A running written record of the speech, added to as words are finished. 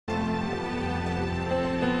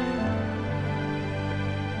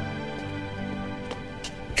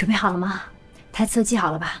准备好了吗？台词都记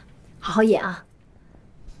好了吧？好好演啊！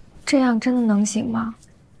这样真的能行吗？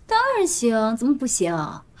当然行，怎么不行？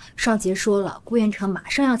少杰说了，顾源成马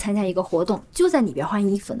上要参加一个活动，就在里边换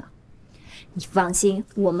衣服呢。你放心，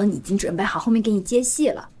我们已经准备好后面给你接戏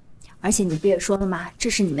了。而且你不也说了吗？这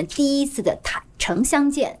是你们第一次的坦诚相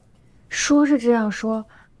见。说是这样说，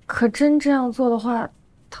可真这样做的话，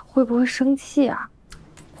他会不会生气啊？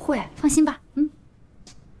会，放心吧。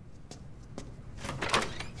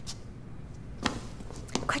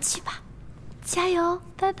快去吧，加油，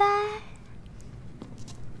拜拜。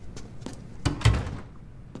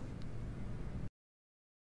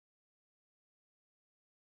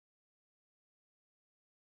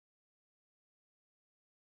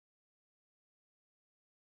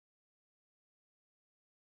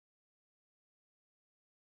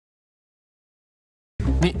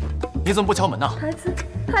你怎么不敲门呢？台词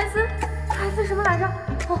什么来着？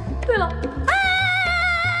哦，对了，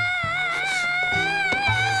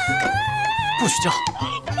不许叫，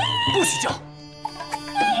不许叫！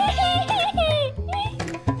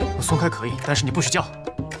我松开可以，但是你不许叫。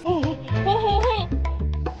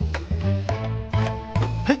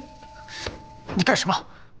哎，你干什么？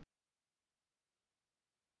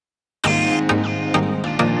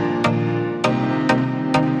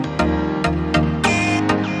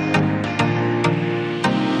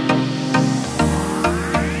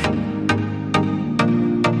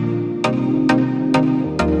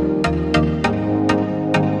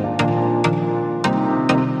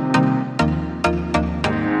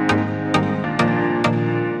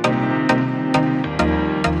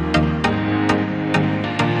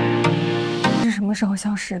什么时候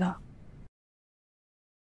消失的？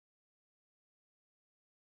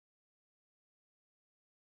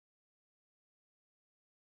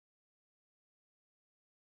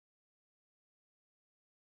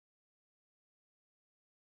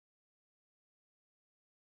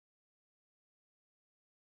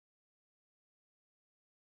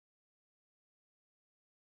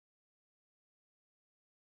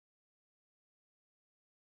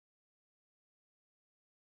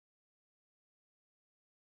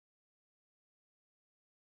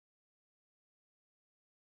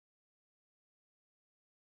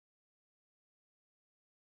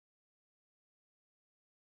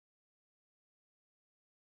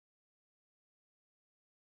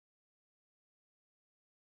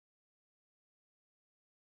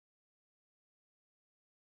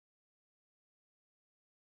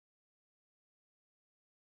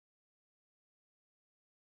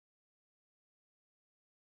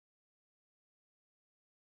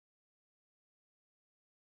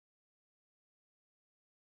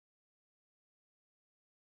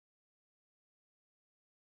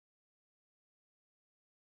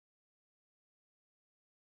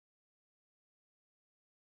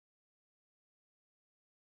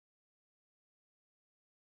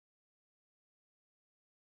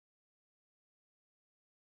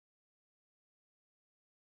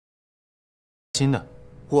新的，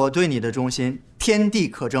我对你的忠心，天地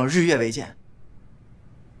可证，日月为鉴。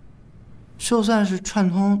就算是串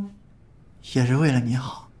通，也是为了你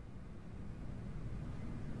好。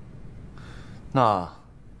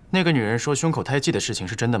那个女人说胸口胎记的事情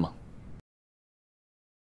是真的吗？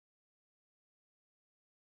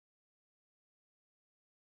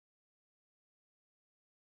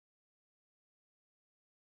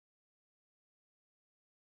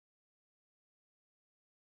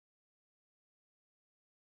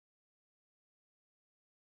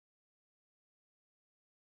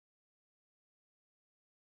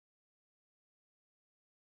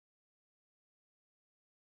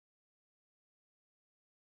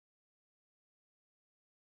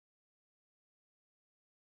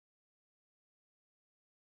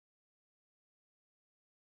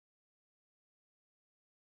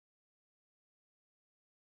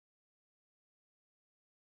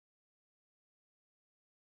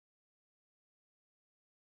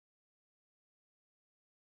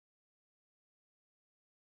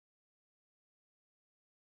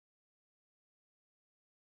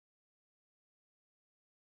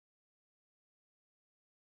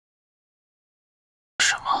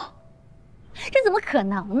什么？这怎么可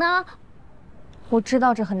能呢？我知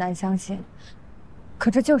道这很难相信，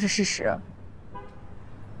可这就是事实。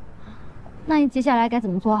那你接下来该怎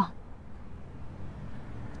么做？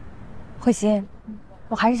慧心，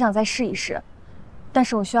我还是想再试一试，但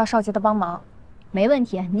是我需要少杰的帮忙。没问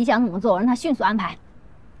题，你想怎么做，我让他迅速安排。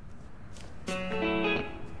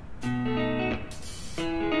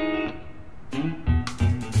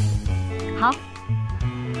好。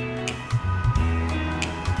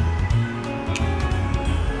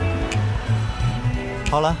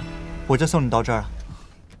好了，我就送你到这儿了。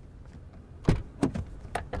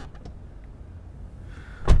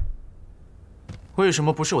为什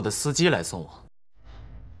么不是我的司机来送我？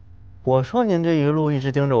我说您这一路一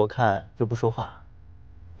直盯着我看，就不说话，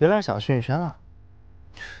原来是想训轩啊？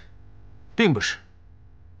并不是。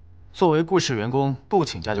作为顾氏员工，不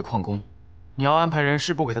请假就旷工，你要安排人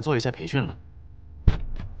事部给他做一下培训了。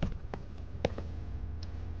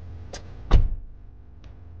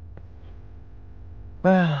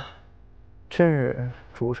哎呀，真是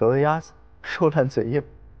煮熟的鸭子，说烂嘴硬。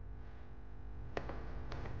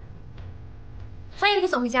欢迎你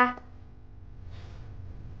走回家。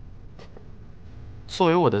作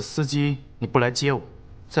为我的司机，你不来接我，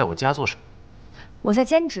在我家做什么？我在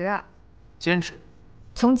兼职。兼职？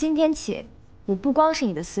从今天起，我不光是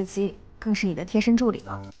你的司机，更是你的贴身助理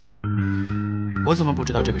了。我怎么不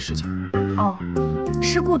知道这个事情？哦，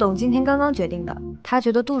是顾董今天刚刚决定的。他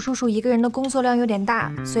觉得杜叔叔一个人的工作量有点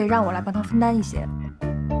大，所以让我来帮他分担一些。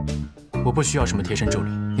我不需要什么贴身助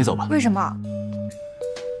理，你走吧。为什么？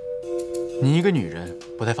你一个女人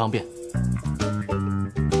不太方便。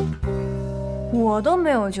我都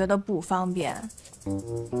没有觉得不方便。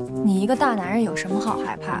你一个大男人有什么好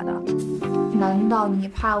害怕的？难道你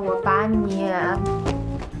怕我把你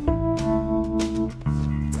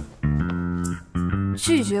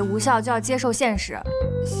拒绝无效就要接受现实？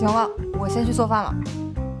行了，我先去做饭了。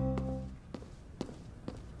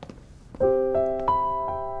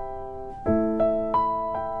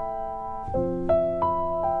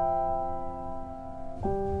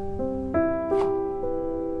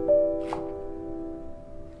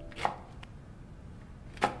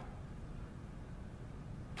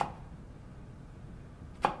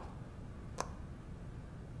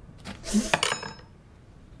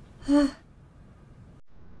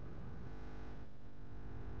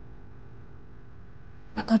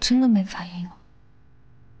难道真的没反应了？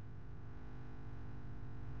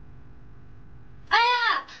哎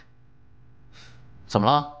呀！怎么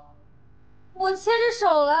了？我切着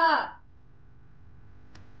手了。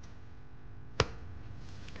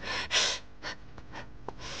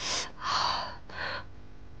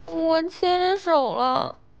我切着手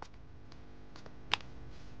了。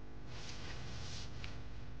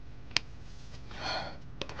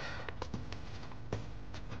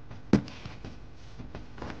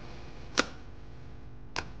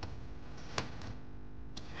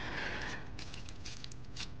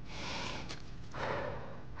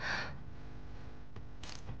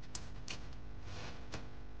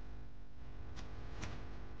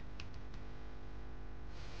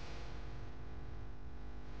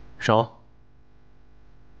手。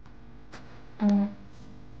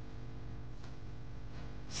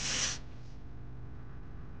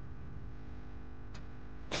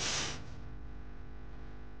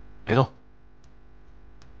别动。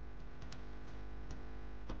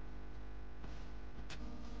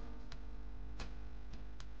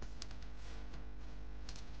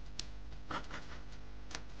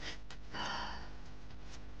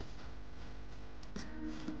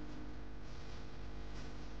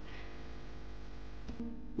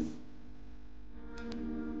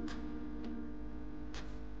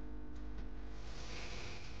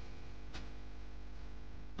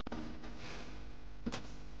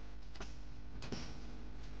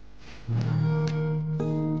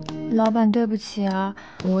老板，对不起啊，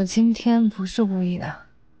我今天不是故意的。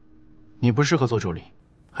你不适合做助理，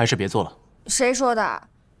还是别做了。谁说的？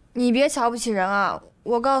你别瞧不起人啊！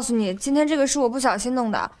我告诉你，今天这个是我不小心弄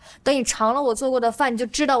的。等你尝了我做过的饭，你就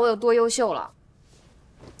知道我有多优秀了。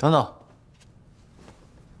等等。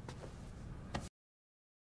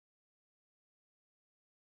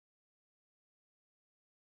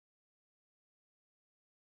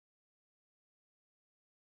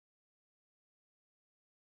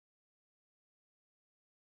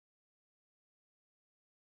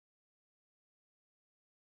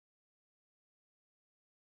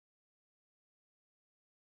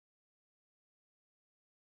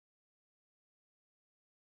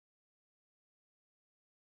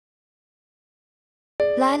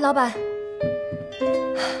来，老板，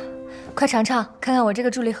快尝尝，看看我这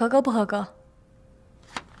个助理合格不合格。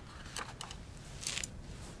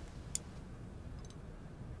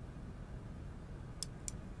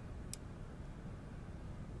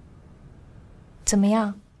怎么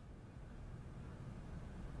样？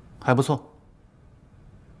还不错。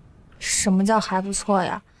什么叫还不错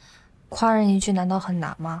呀？夸人一句难道很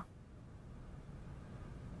难吗？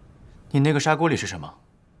你那个砂锅里是什么？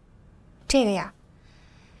这个呀。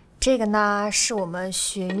这个呢，是我们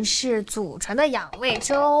巡视祖传的养胃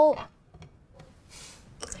粥。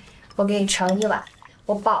我给你盛一碗，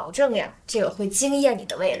我保证呀，这个会惊艳你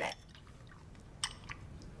的味蕾。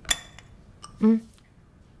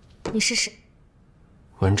你试试。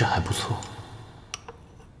闻着还不错。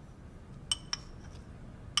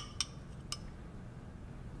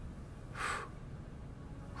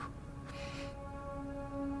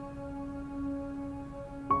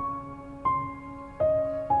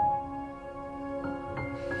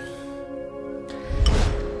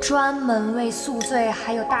专门为宿醉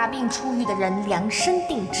还有大病初愈的人量身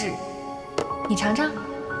定制，你尝尝，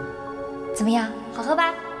怎么样？好喝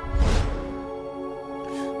吧？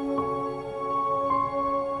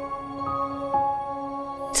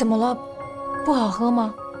怎么了？不好喝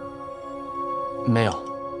吗？没有，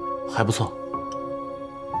还不错。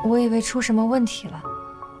我以为出什么问题了。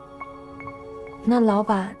那老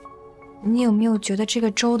板，你有没有觉得这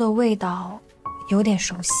个粥的味道有点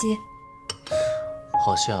熟悉？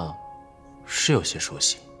好像是有些熟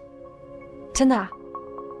悉。真的啊？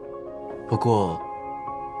不过，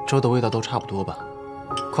粥的味道都差不多吧。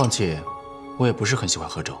况且，我也不是很喜欢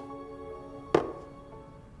喝粥。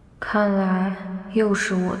看来又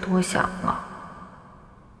是我多想了。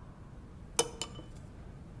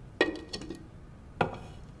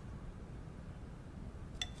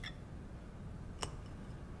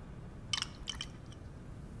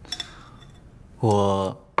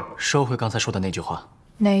我收回刚才说的那句话。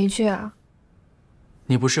哪一句啊？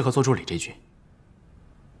你不适合做助理这句。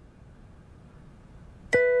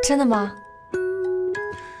真的吗？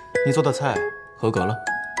你做的菜合格了。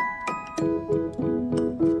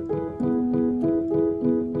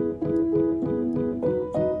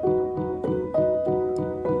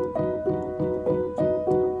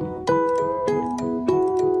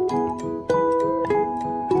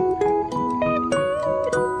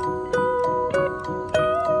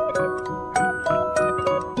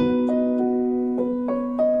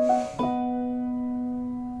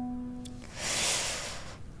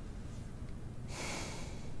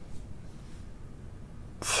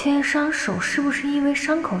切伤手是不是因为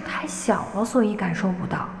伤口太小了，所以感受不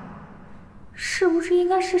到？是不是应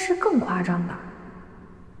该试试更夸张的？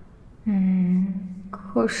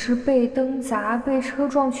可是被灯砸、被车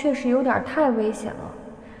撞确实有点太危险了，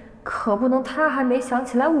可不能他还没想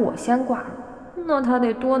起来我先挂了，那他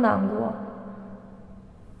得多难过。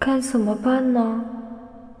该怎么办呢？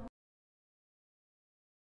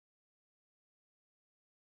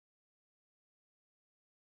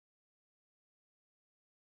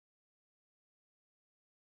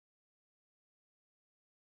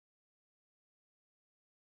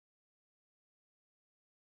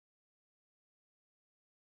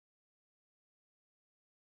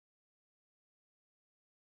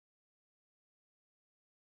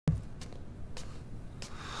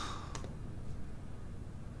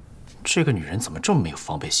这个女人怎么这么没有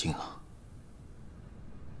防备心啊？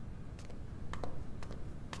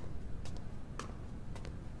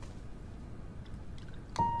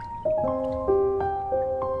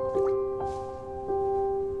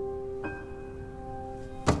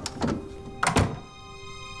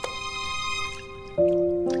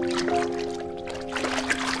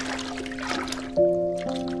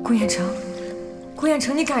顾彦成，顾彦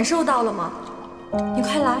成，你感受到了吗？你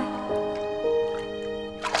快来！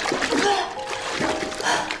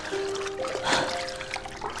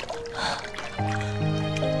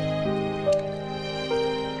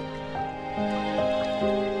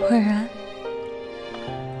慧然，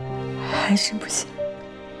还是不行。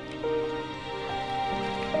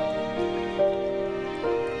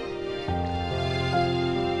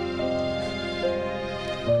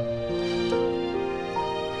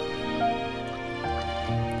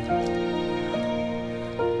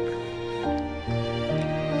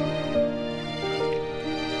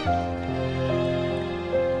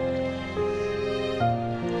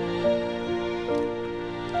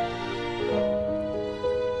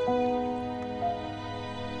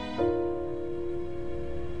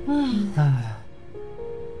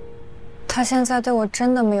他现在对我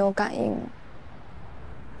真的没有感应了，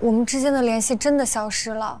我们之间的联系真的消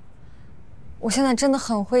失了。我现在真的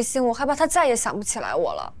很灰心，我害怕他再也想不起来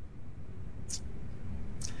我了。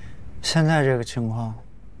现在这个情况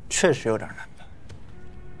确实有点难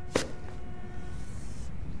办，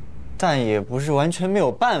但也不是完全没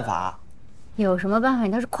有办法。有什么办法？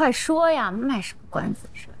你倒是快说呀！卖什么关子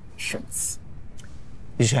是吧？生气。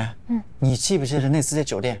雨璇，你记不记得那次在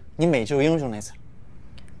酒店你美救英雄那次？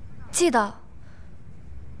记得，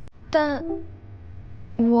但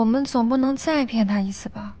我们总不能再骗他一次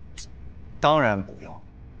吧？当然不用，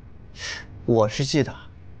我是记得，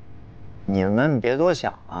你们别多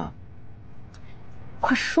想啊。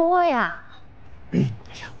快说呀！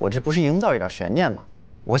我这不是营造一点悬念吗？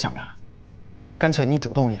我想着，干脆你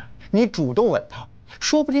主动一点，你主动吻他，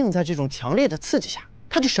说不定在这种强烈的刺激下，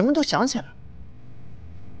他就什么都想起来了。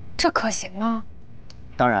这可行啊？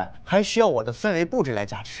当然，还需要我的氛围布置来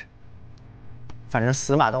加持。反正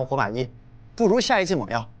死马当活马医，不如下一剂猛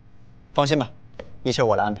药。放心吧，一切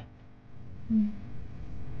我来安排。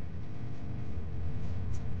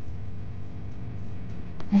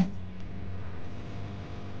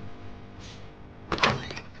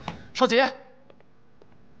少杰，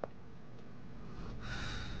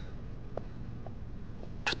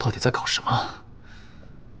这到底在搞什么？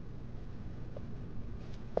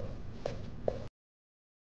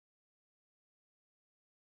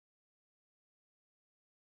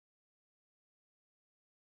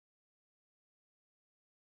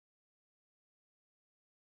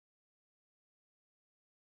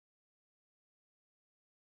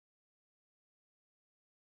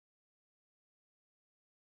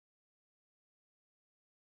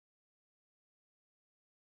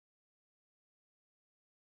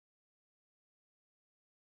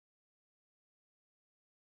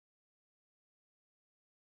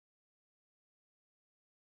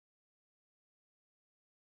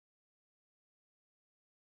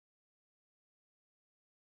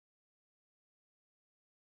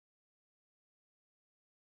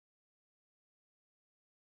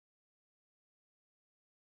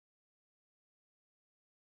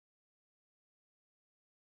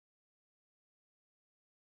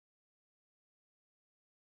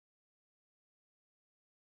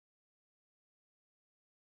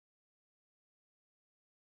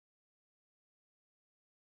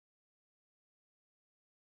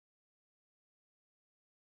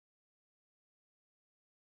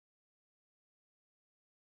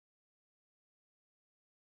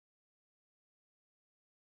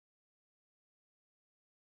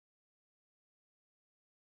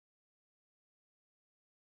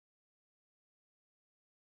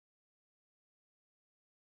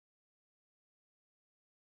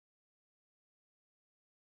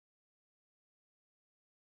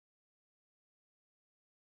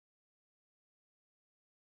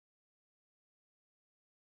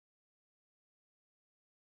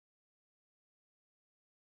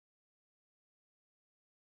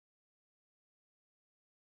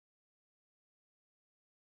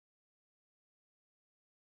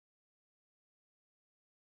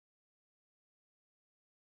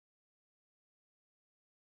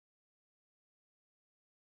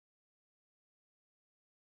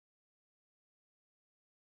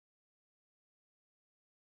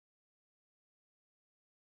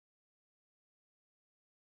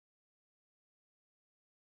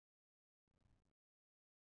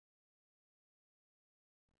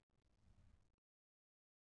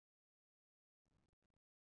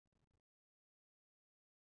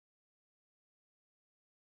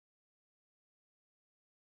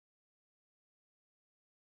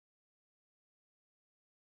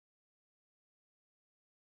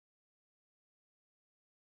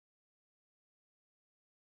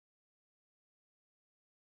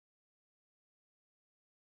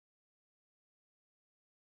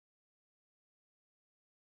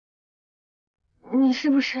你是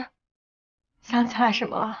不是想起来什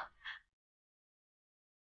么了？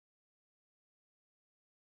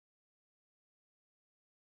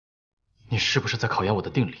你是不是在考验我的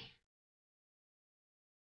定力？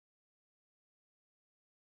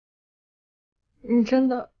你真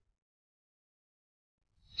的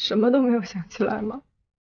什么都没有想起来吗？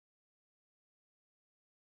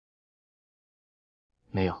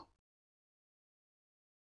没有。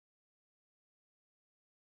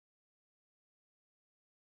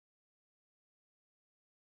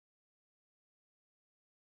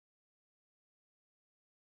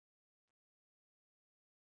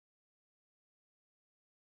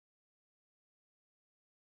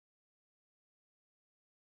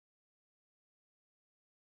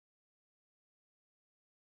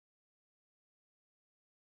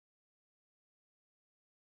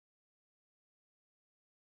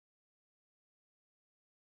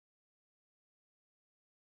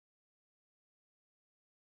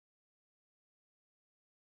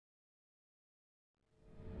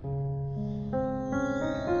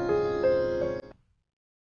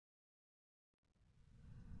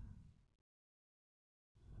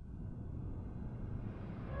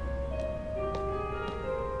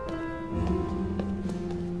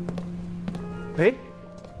哎，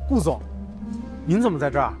顾总，您怎么在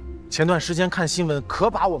这儿？前段时间看新闻可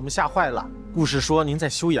把我们吓坏了。故事说您在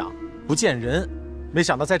休养，不见人，没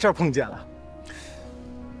想到在这儿碰见了。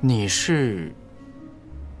你是？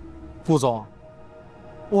顾总，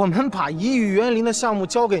我们把怡玉园林的项目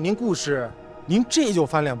交给您顾氏，您这就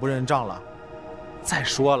翻脸不认账了。再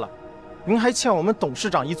说了，您还欠我们董事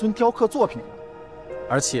长一尊雕刻作品呢，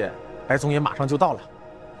而且白总也马上就到了，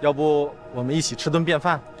要不我们一起吃顿便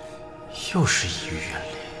饭？又是溢于原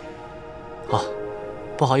理。啊，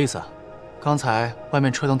不好意思啊，刚才外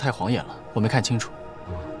面车灯太晃眼了，我没看清楚。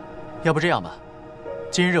要不这样吧，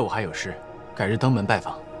今日我还有事，改日登门拜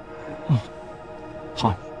访。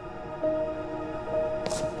好。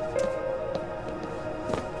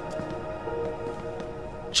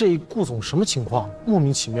这顾总什么情况？莫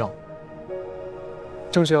名其妙。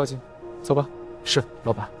正事要紧，走吧。是，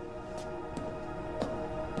老板。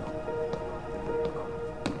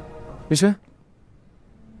雨轩，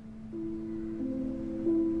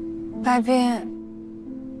白冰，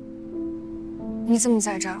你怎么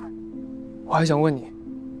在这儿？我还想问你，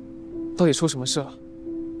到底出什么事了？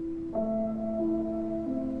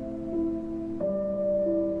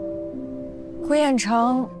顾彦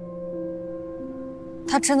成，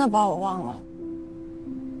他真的把我忘了，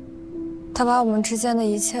他把我们之间的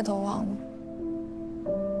一切都忘了。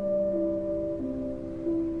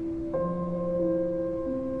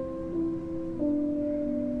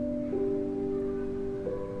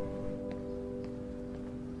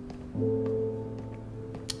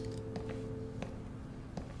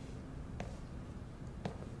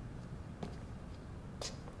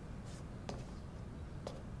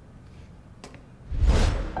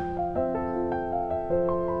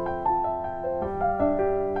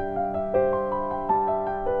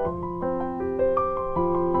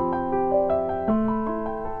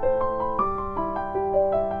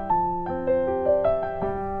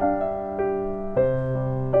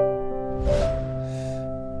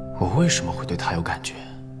我为什么会对他有感觉？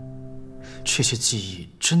这些记忆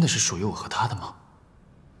真的是属于我和他的吗？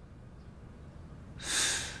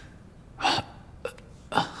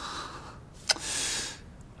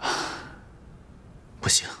不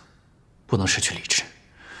行，不能失去理智，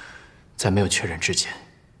在没有确认之前，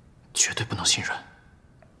绝对不能心软。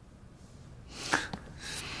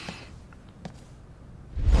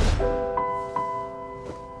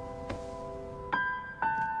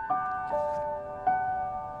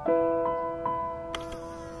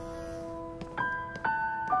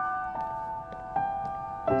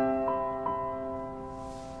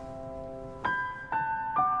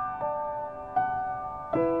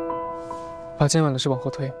把今晚的事往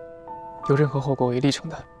后推，有任何后果我一力承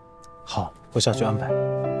担。好，我下去安排。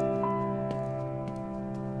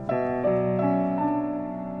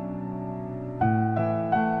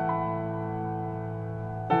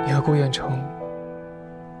你和顾彦成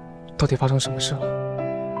到底发生什么事了？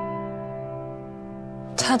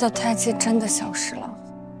他的胎记真的消失了。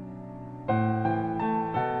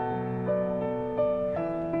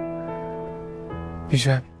雨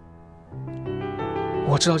轩，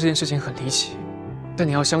我知道这件事情很离奇，但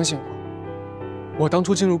你要相信我，我当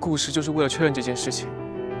初进入顾氏就是为了确认这件事情，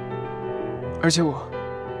而且我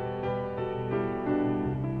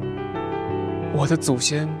的祖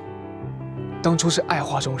先当初是爱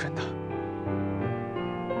华中人的，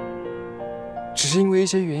只是因为一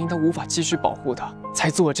些原因，他无法继续保护他，才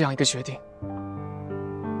做了这样一个决定。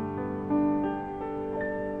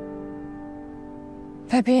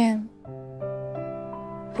白冰，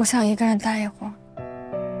我想一个人待一会儿。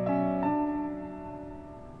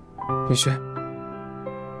雨轩，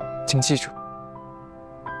请记住，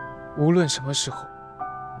无论什么时候，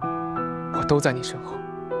我都在你身后。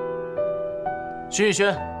徐逸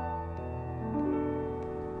轩，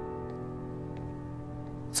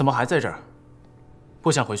怎么还在这儿？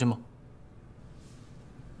不想回去吗？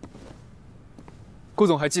顾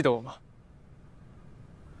总还记得我吗？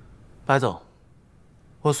白总，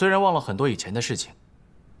我虽然忘了很多以前的事情，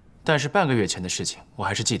但是半个月前的事情我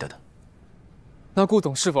还是记得的。那顾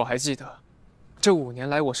总是否还记得，这5年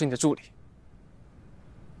来我是你的助理？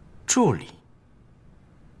助理？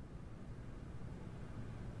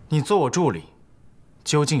你做我助理，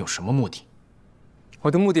究竟有什么目的？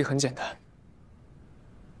我的目的很简单，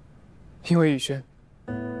因为雨轩。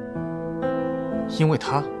因为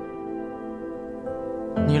他？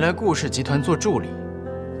你来顾氏集团做助理，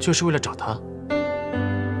就是为了找他？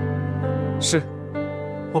是。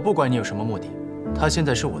我不管你有什么目的，他现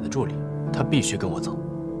在是我的助理，他必须跟我走。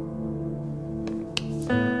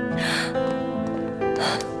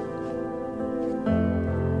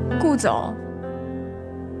顾总，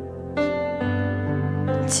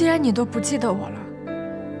既然你都不记得我了，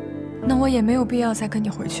那我也没有必要再跟你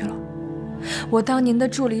回去了。我当您的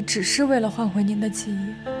助理只是为了换回您的记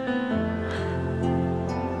忆，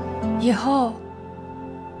以后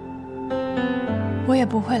我也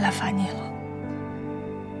不会来烦你了。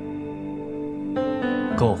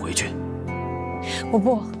跟我回去。我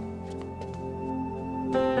不。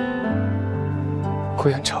顾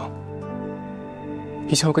远成，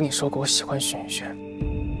以前我跟你说过我喜欢许云轩，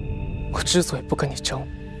我之所以不跟你争，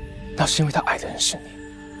那是因为他爱的人是你。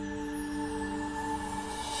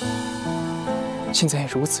现在你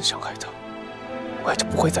如此伤害他，我也就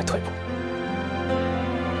不会再退步。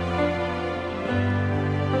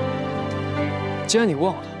既然你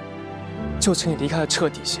忘了，就请你离开的彻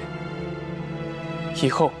底些。以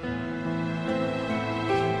后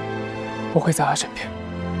我会在他身边。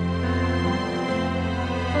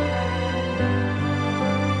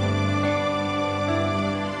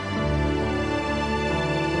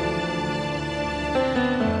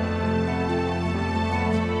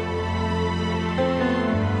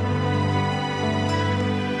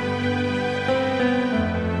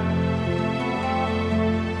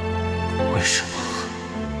为什么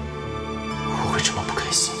我会这么不开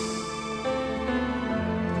心？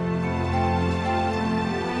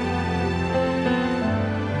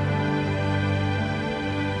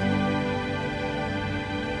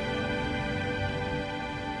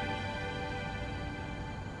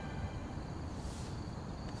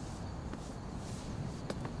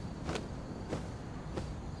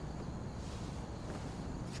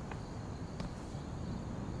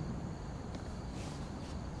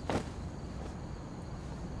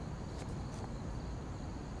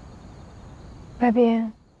白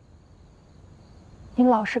冰，你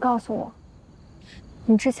老实告诉我，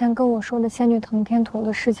你之前跟我说的仙女藤天图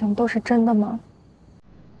的事情都是真的吗？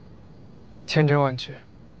千真万确，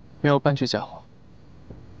没有半句假话。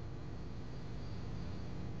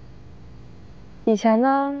以前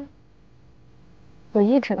呢，我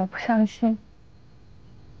一直都不相信，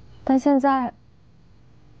但现在，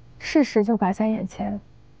事实就摆在眼前。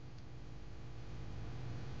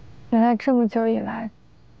原来这么久以来，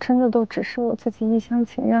真的都只是我自己一厢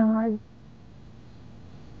情愿而已。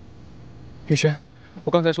雨轩，我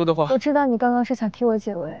刚才说的话，我知道你刚刚是想替我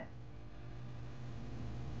解围。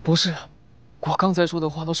不是，我刚才说的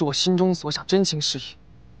话都是我心中所想，真情实意。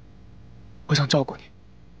我想照顾你，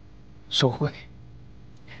守护你。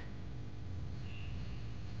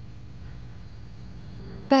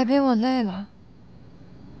白冰，我累了，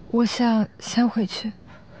我想先回去。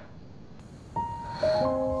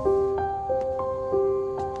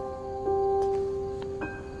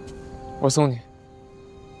我送你。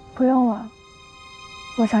不用了，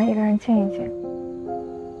我想一个人静一静。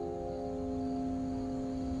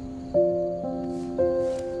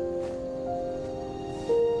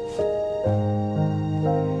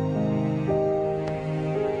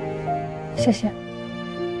谢谢。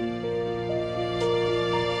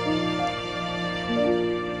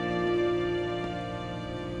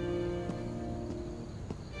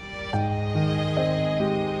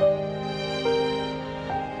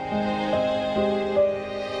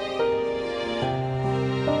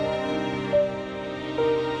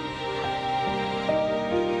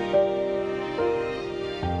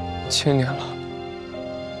1000年了，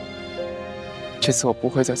这次我不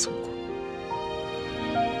会再错过。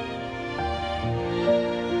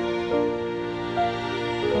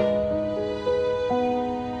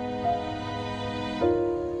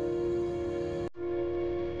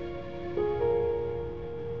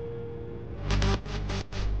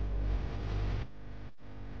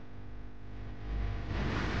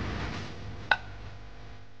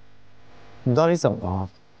你到底怎么了？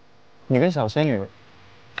你跟小仙女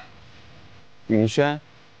雨轩，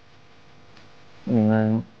你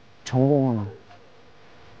们成功了吗？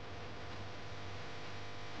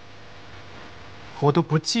我都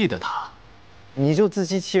不记得他。你就自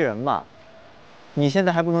欺欺人吧！你现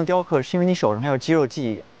在还不能雕刻，是因为你手上还有肌肉记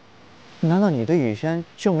忆。难道你对雨轩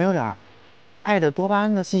就没有点爱的多巴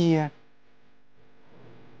胺的记忆？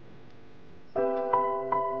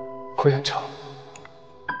顾远成，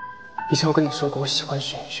以前我跟你说过我喜欢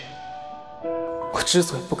许云轩，我之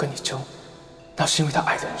所以不跟你争，那是因为他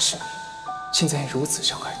爱的人是你。现在你如此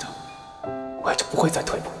伤害他，我也就不会再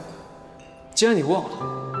退步。既然你忘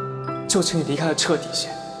了，就请你离开的彻底些。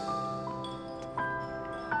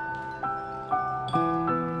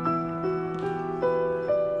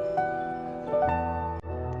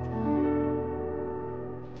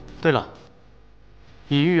对了，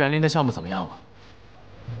以玉园林的项目怎么样了？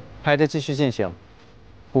还得继续进行。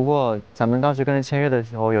不过咱们当时跟人签约的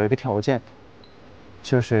时候有一个条件，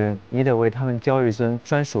就是你得为他们雕一尊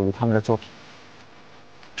专属于他们的作品。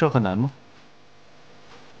这很难吗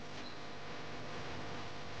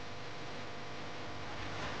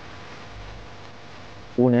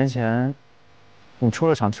？5年前，你出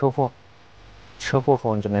了场车祸，车祸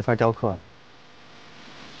后你就没法雕刻了。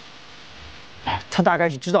哎，他大概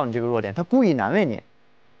是知道你这个弱点，他故意难为你。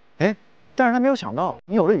哎，但是他没有想到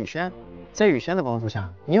你有了雨轩，在雨轩的帮助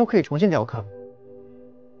下，你又可以重新雕刻。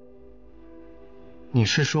你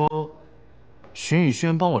是说，荀宇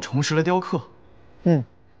轩帮我重拾了雕刻？嗯，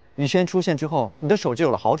雨轩出现之后，你的手就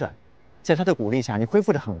有了好转，在他的鼓励下，你恢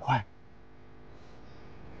复得很快。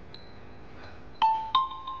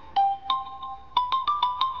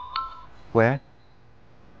喂。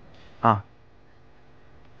啊。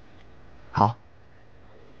好。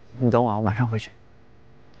你等我啊，我马上回去。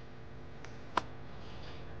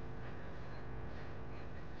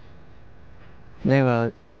那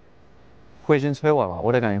个，慧君催我了，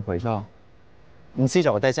我得赶紧回去了。你自己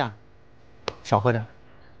找个代驾，少喝点。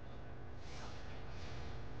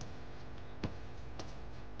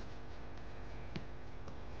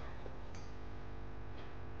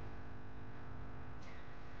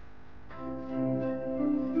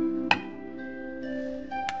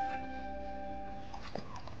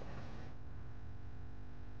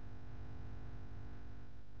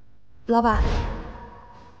老板，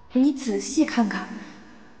你仔细看看，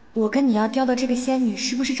我跟你要雕的这个仙女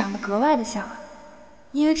是不是长得格外的像啊？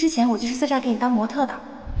因为之前我就是在这儿给你当模特的。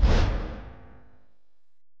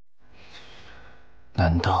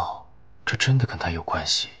难道这真的跟他有关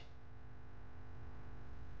系？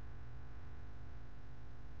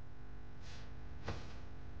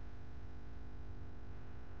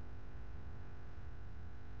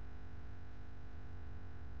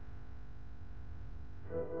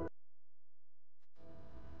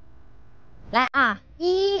来啊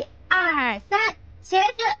，1、2、3，茄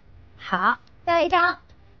子。好，再来一张。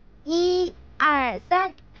1、2、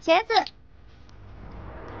3，茄子。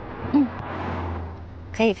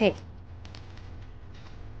可以可以。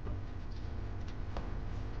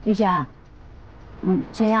玉轩，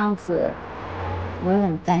这样子我有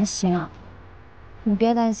点担心啊。你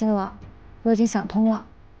别担心了，我已经想通了，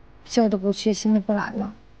旧的不去，新的不来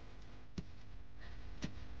了。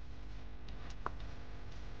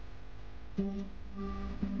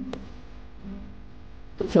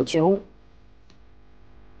有觉悟。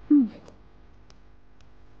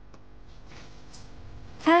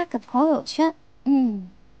发个朋友圈。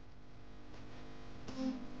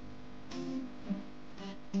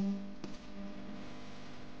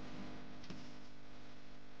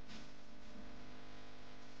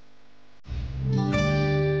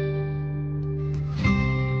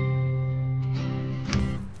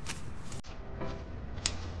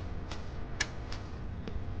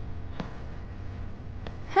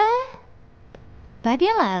嘿，白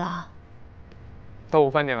边来了。到午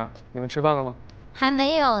饭点了，你们吃饭了吗？还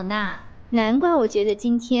没有呢，难怪我觉得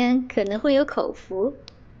今天可能会有口福。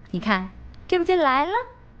你看，这不就来了？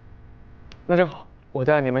那正好，我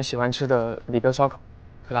带你们喜欢吃的里边烧烤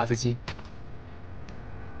和辣子鸡。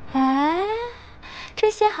哎，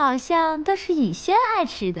这些好像都是雨轩爱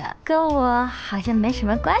吃的，跟我好像没什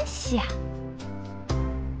么关系啊。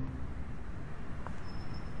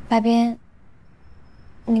白冰，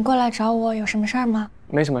你过来找我有什么事儿吗？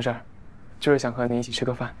没什么事儿，就是想和你一起吃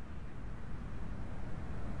个饭。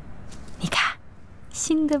你看，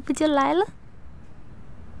新的不就来了？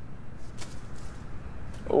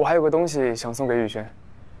我还有个东西想送给雨轩。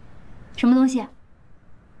什么东西？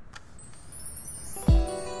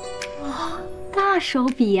哇，大手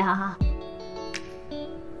笔呀！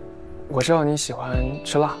我知道你喜欢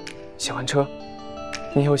吃辣，喜欢车，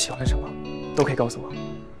你以后喜欢什么都可以告诉我。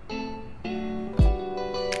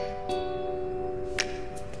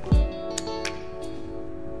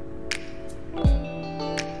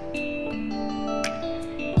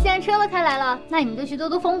既然车都开来了，那你们就去兜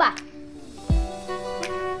兜风吧。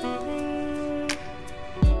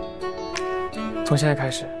从现在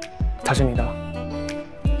开始，它是你的了。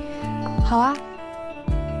好啊，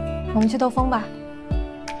我们去兜风吧。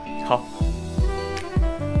好。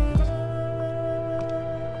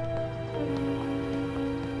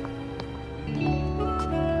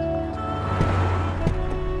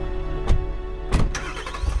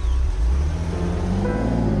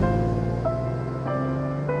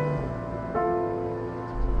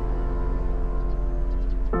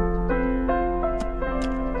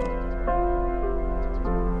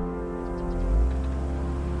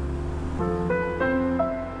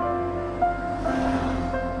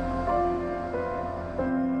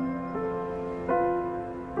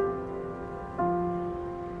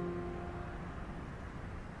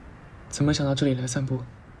怎么想到这里来散步？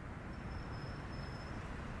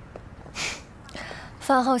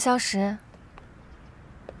饭后消食。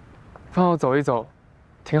饭后走一走，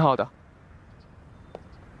挺好的。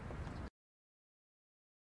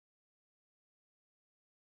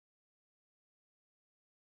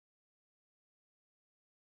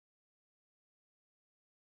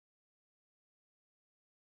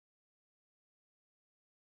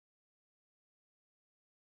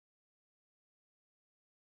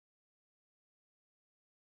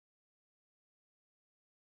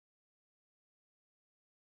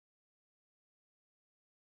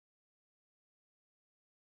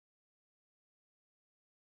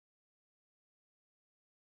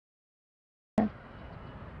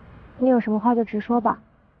你有什么话就直说吧。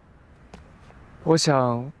我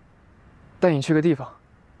想带你去个地方。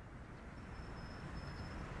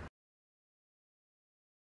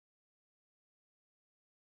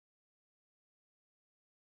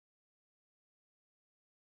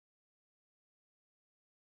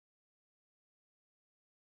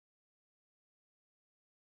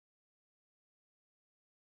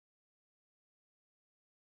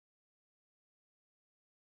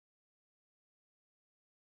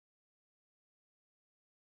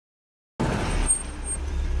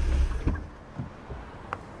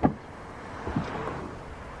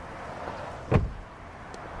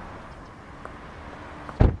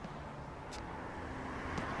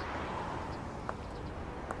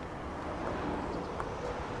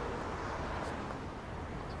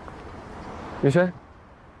雨轩，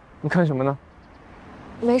你看什么呢？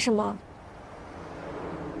没什么。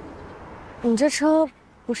你这车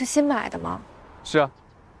不是新买的吗？是啊。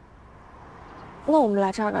那我们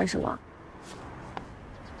来这儿干什么？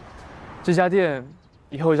这家店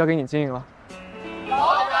以后交给你经营了。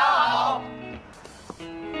老板好。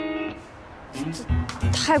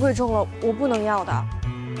太贵重了，我不能要的。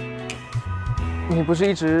你不是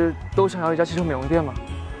一直都想要一家汽车美容店吗？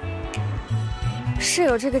是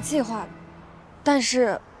有这个计划，但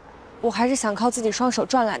是我还是想靠自己双手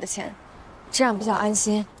赚来的钱，这样比较安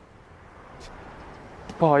心。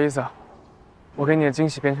不好意思啊，我给你的惊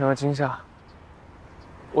喜变成了惊吓。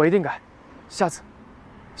我一定改，下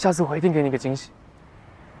次我一定给你个惊喜。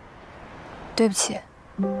对不起，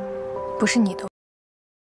不是你的。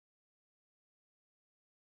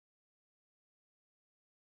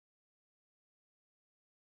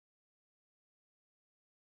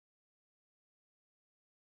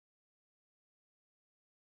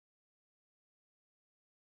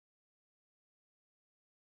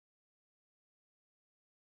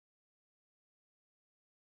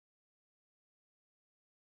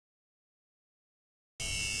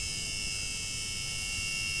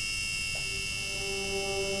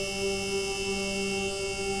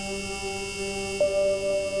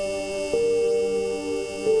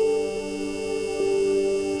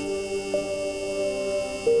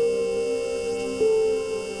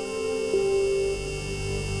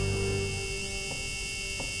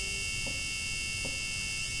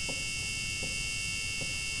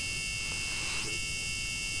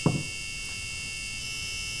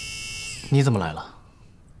你怎么来了？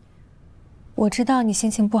我知道你心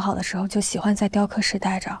情不好的时候就喜欢在雕刻室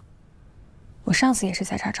待着，我上次也是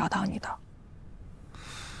在这儿找到你的。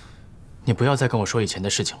你不要再跟我说以前的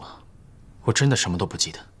事情了，我真的什么都不记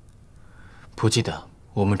得，不记得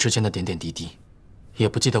我们之间的点点滴滴，也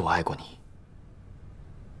不记得我爱过你。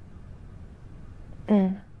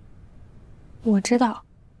我知道。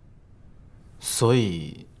所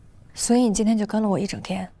以你今天就跟了我一整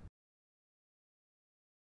天。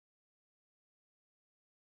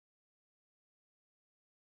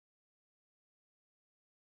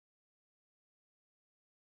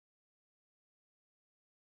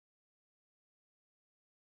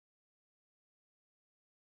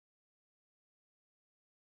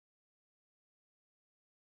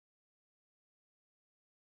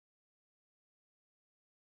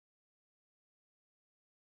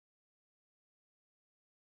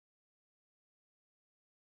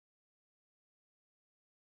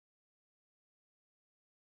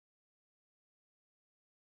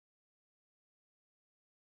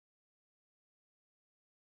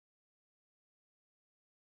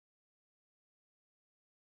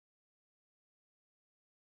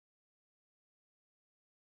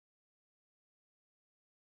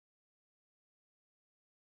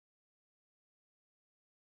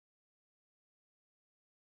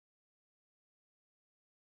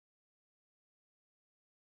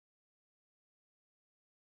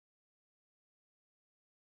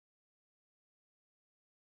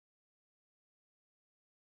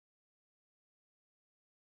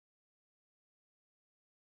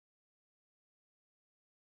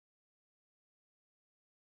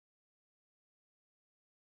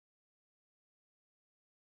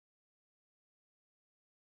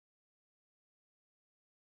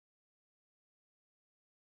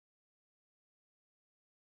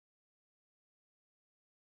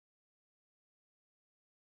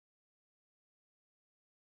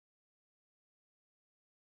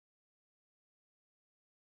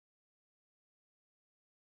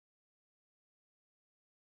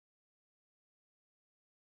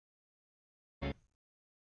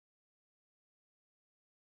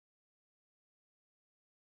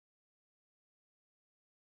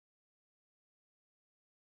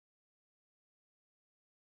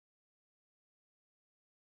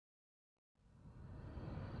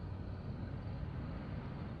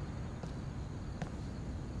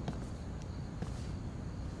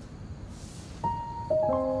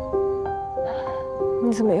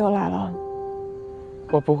怎么又来了？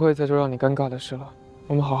我不会再做让你尴尬的事了，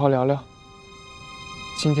我们好好聊聊。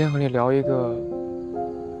今天和你聊一个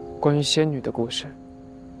关于仙女的故事。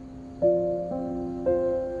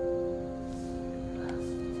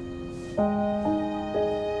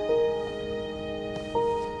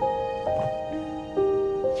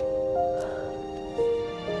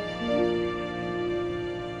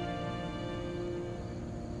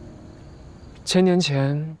千年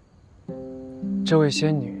前，这位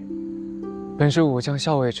仙女本是武将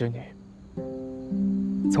校尉之女，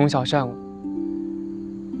从小善舞。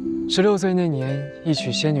16岁那年，一曲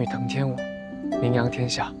仙女腾天舞，名扬天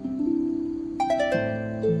下。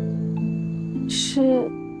是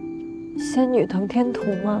仙女腾天图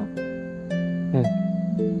吗？嗯，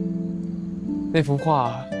那幅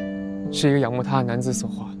画是一个仰慕她的男子所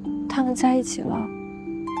画。他们在一起了。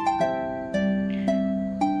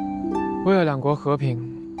为了两国和平，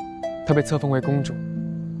她被册封为公主，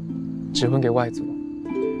指婚给外族，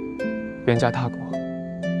远嫁他国。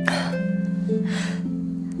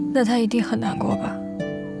那她一定很难过吧？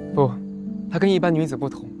不，她跟一般女子不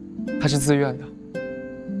同，她是自愿的。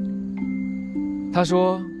她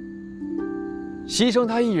说，牺牲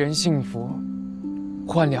她一人幸福，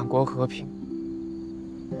换两国和平，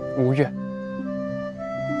无怨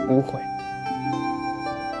无悔。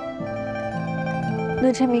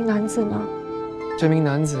那这名男子呢？这名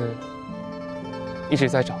男子一直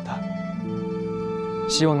在找她，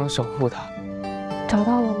希望能守护她。找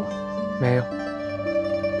到了吗？没有。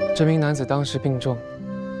这名男子当时病重，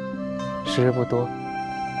时日不多，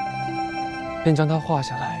便将她画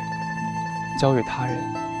下来，交予他人，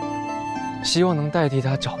希望能代替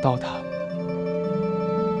他找到她，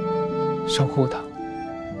守护她。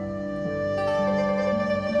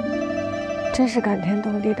真是感天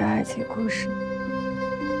动地的爱情故事。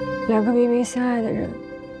两个明明相爱的人，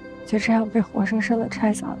就这样被活生生的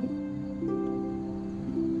拆散了。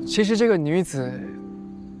其实这个女子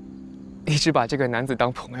一直把这个男子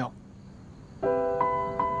当朋友。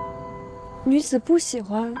女子不喜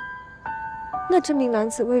欢，那这名男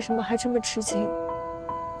子为什么还这么痴情？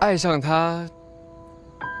爱上他，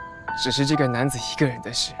只是这个男子一个人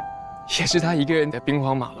的事，也是他一个人的兵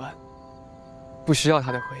荒马乱，不需要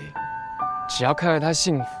他的回应，只要看着他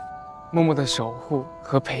幸福，默默的守护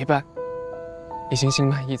和陪伴，已经心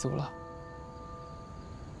满意足了。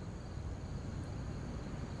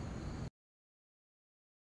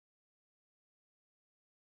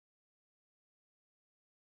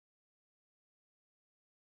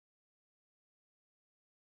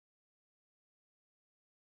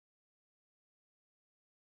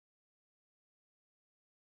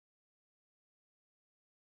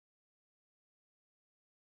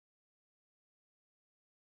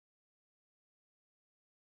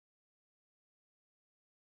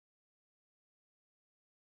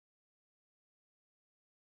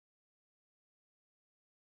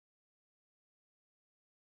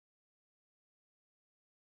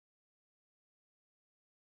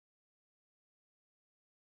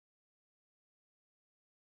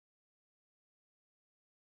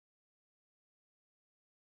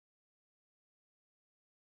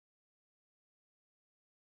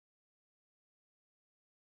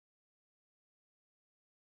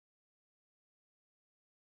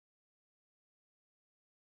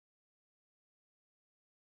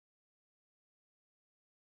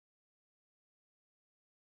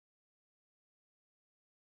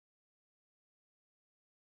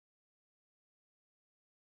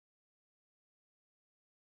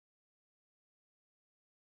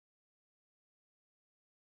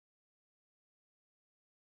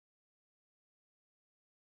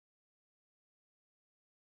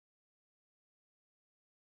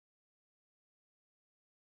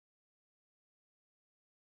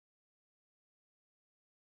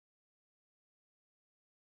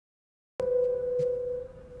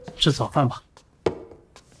吃早饭吧。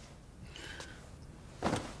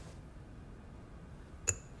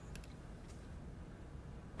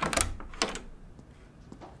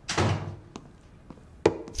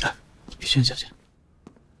雨轩小姐，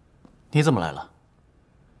你怎么来了？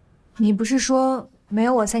你不是说没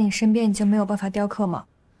有我在你身边你就没有办法雕刻吗？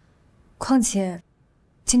况且，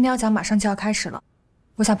今天要讲马上就要开始了，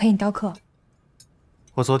我想陪你雕刻。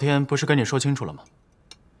我昨天不是跟你说清楚了吗？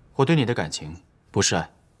我对你的感情不是爱。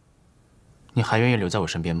你还愿意留在我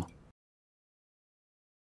身边吗？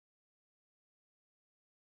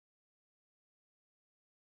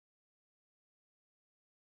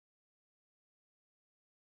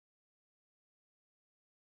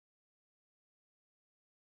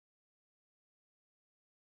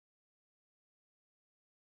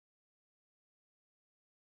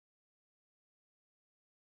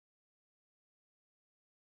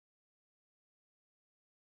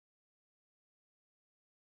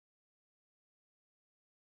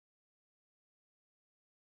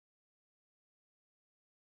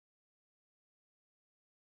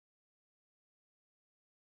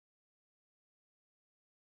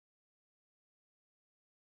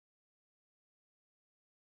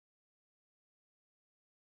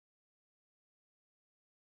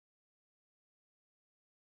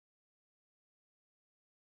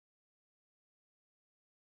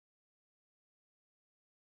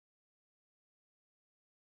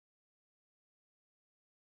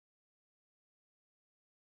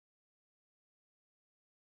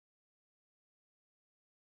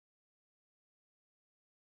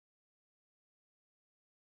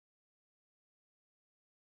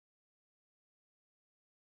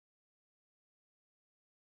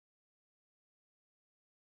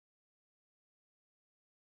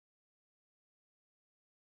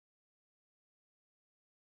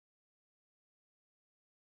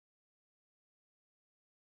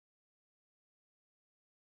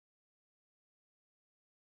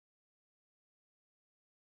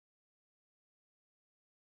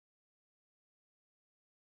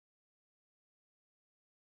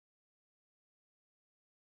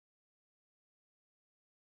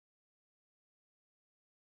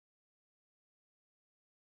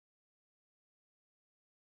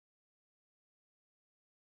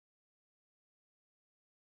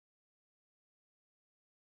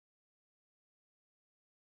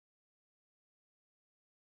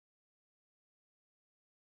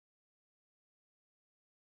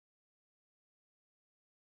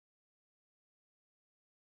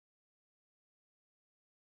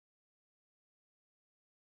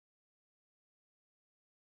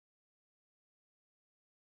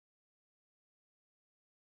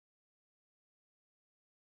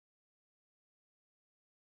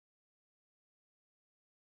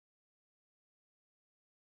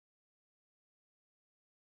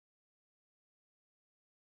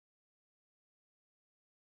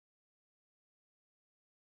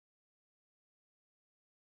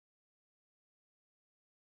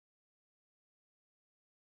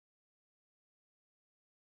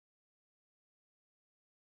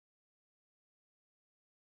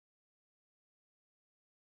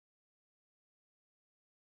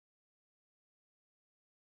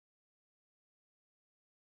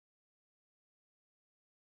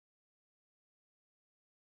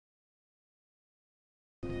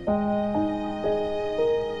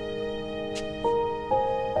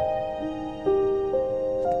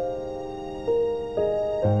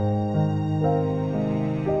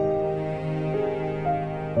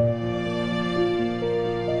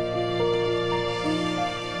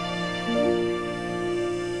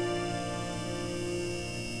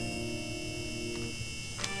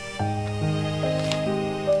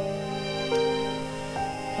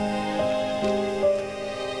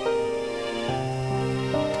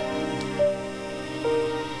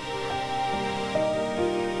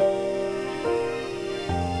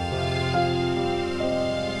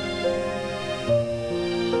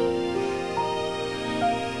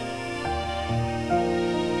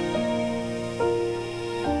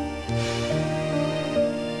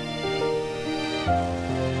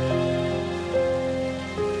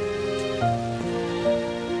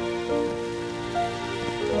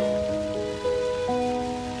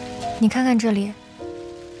你看看这里，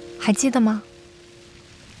还记得吗？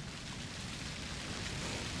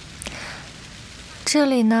这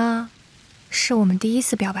里呢，是我们第一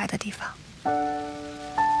次表白的地方。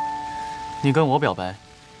你跟我表白？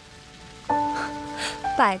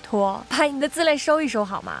拜托，把你的自恋收一收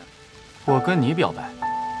好吗？我跟你表白，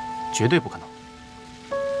绝对不可能。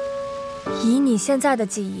以你现在的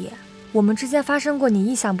记忆，我们之间发生过你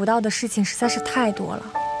意想不到的事情实在是太多了。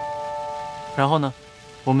然后呢？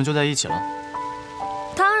我们就在一起了？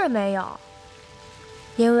当然没有，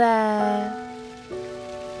因为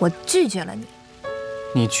我拒绝了你。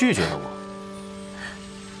你拒绝了我？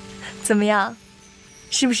怎么样？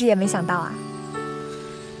是不是也没想到啊？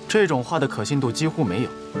这种话的可信度几乎没有，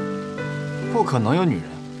不可能有女人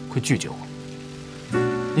会拒绝我。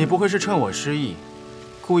你不会是趁我失忆，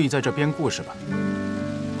故意在这编故事吧？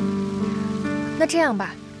那这样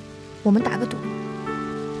吧，我们打个赌。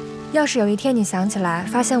要是有一天你想起来，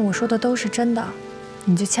发现我说的都是真的，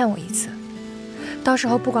你就欠我一次。到时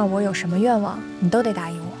候不管我有什么愿望，你都得答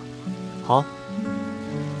应我。好，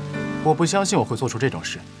我不相信我会做出这种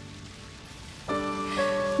事。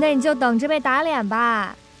那你就等着被打脸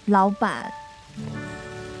吧，老板。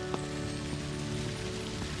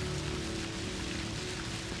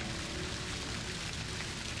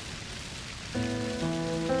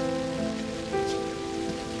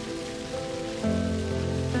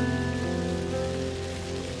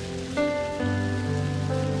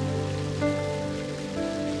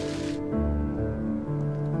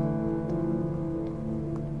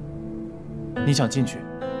你想进去？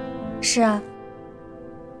是啊，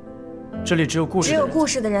这里只有故事的人，只有故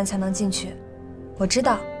事的人才能进去。我知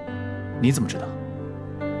道。你怎么知道？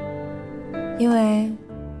因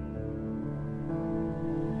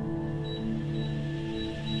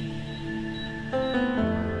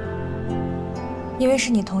为是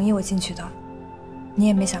你同意我进去的，你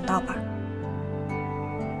也没想到吧？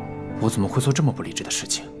我怎么会做这么不理智的事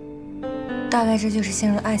情？大概这就是陷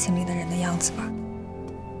入爱情里的人的样子吧。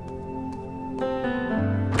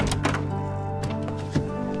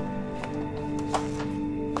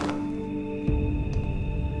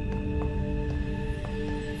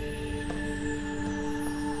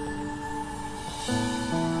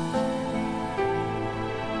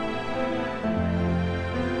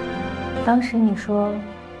当时你说，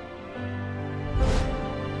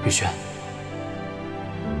雨轩，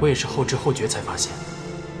我也是后知后觉才发现，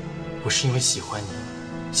我是因为喜欢你，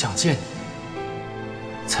想见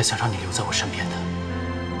你，才想让你留在我身边的。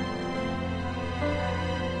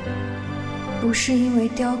不是因为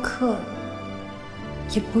雕刻，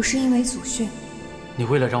也不是因为祖训。你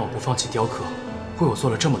为了让我不放弃雕刻，为我做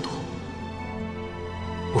了这么多，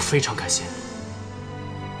我非常感谢你。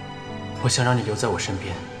我想让你留在我身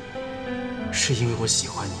边，是因为我喜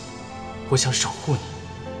欢你，我想守护你，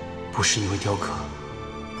不是因为雕刻，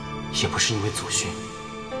也不是因为祖训。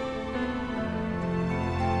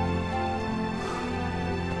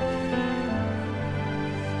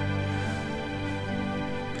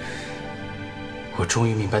我终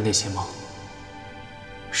于明白那些梦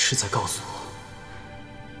是在告诉我，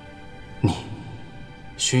你，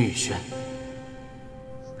荀雨轩，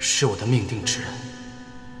是我的命定之人，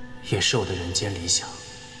也是我的人间理想。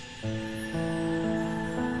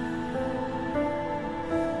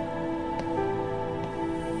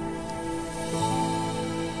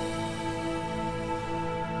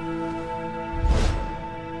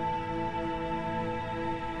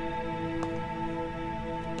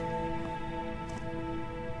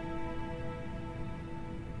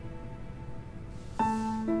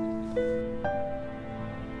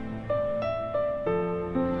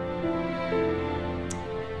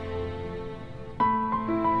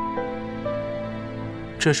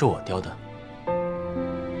这是我雕的，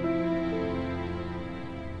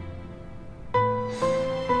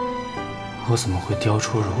我怎么会雕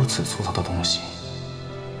出如此粗糙的东西？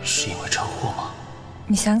是因为车祸吗？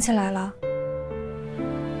你想起来了？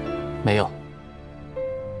没有。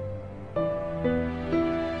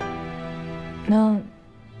那，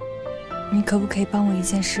你可不可以帮我一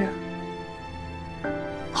件事？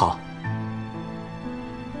好。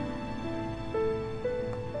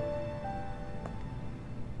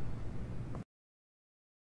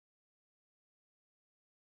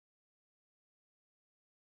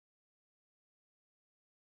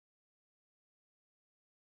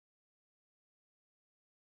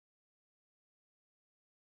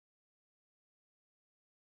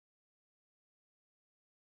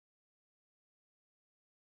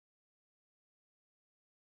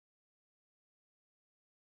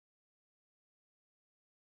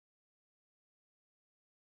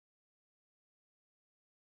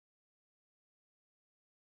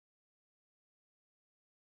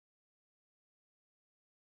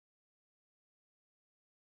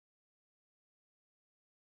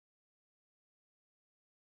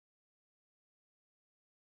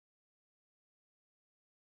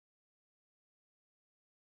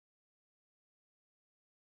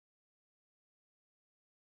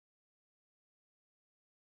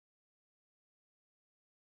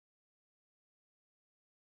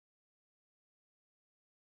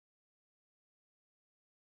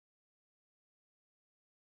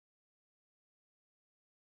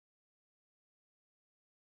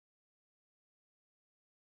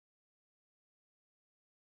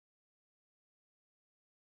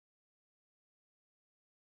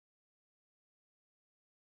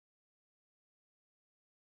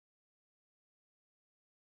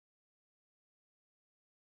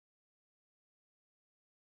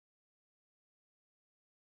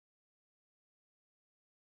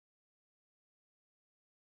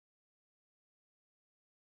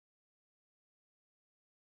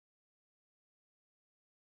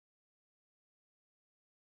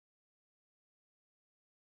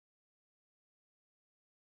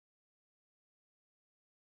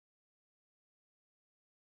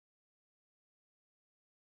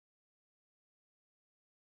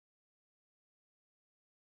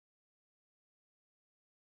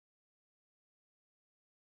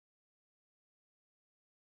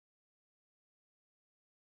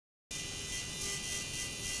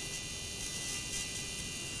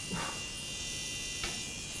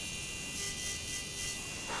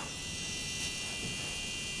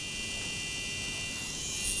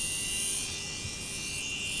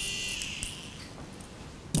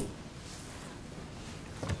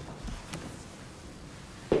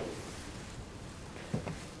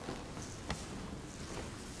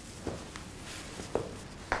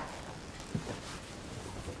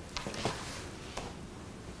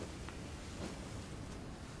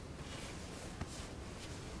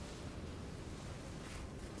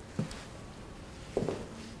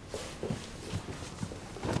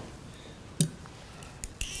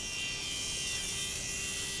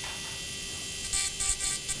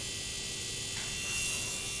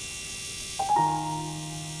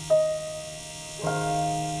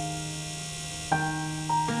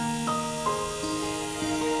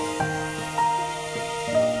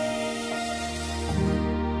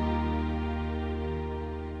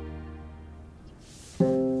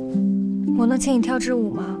我能请你跳支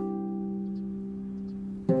舞吗？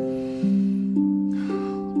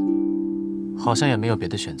好像也没有别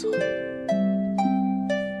的选择。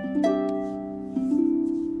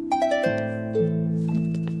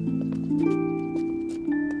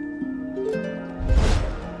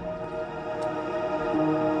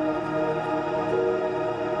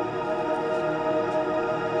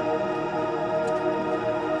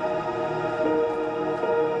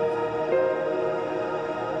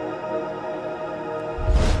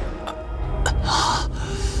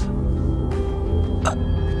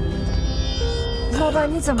老板，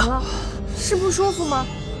你怎么了？是不舒服吗？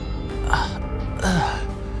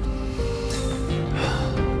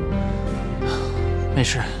没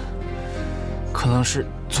事，可能是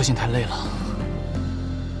最近太累了。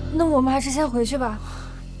那我们还是先回去吧。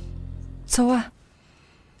走啊。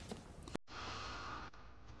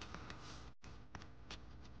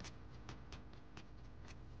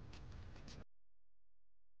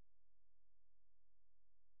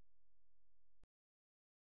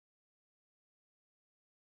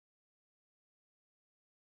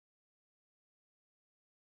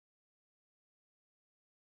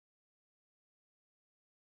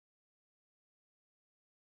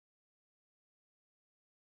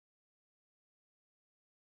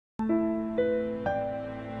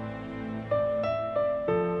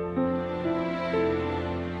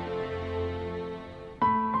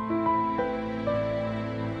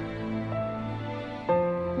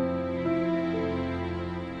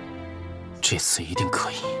这次一定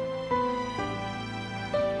可以。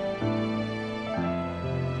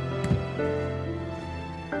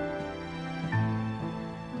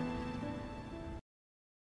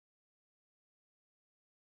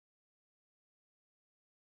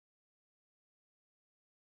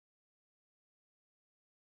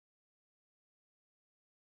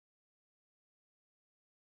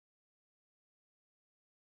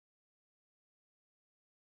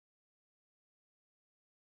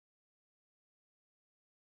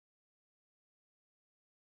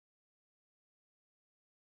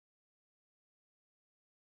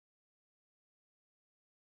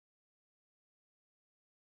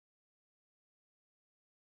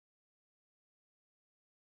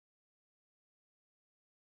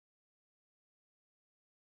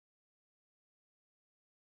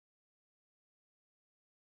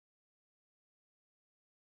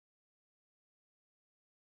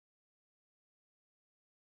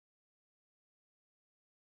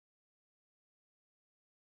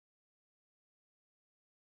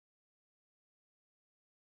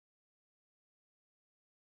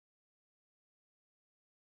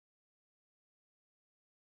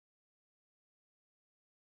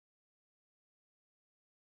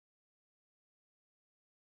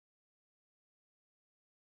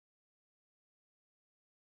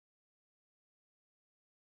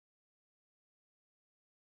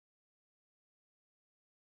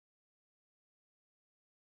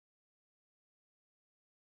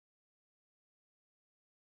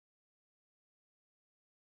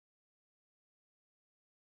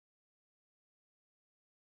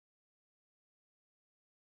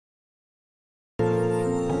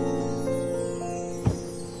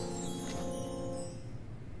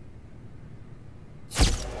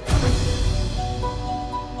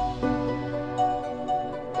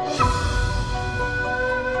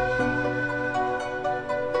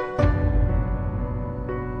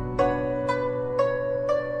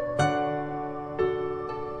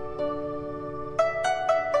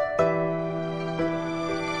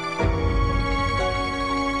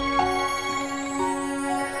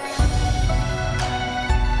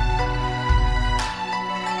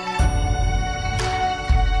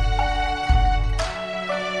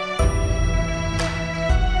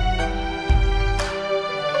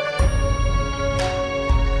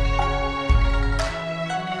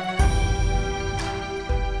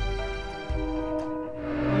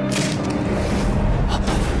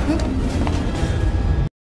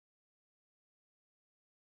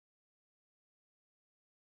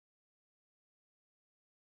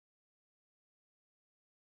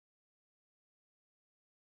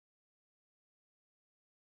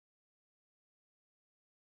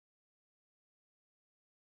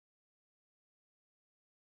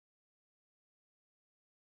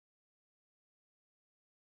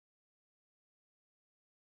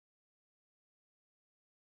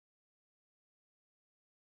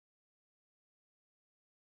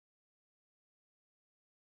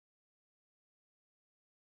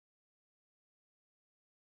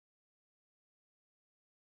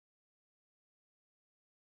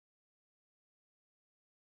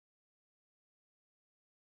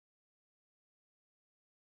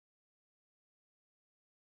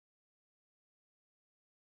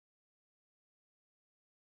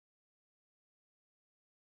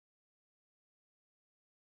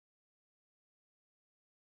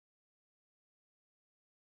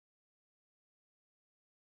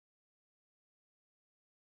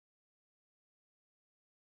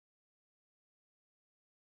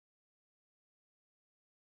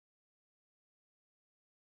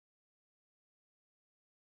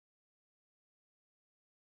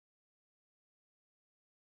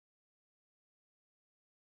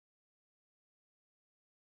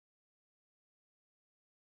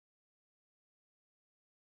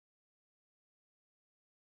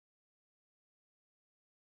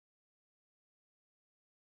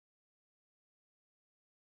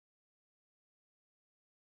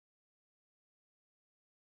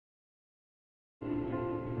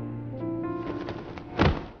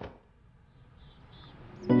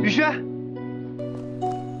雨轩，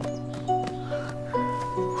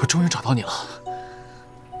我终于找到你了。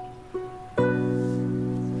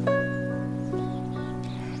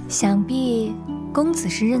想必公子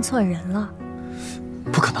是认错人了。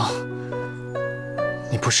不可能，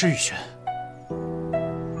你不是雨轩，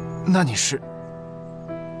那你是？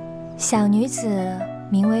小女子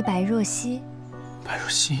名为白若曦。白若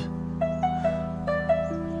曦？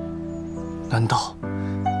难道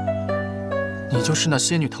你就是那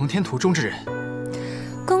仙女腾天图中之人？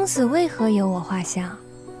公子为何有我画像？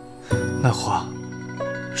那画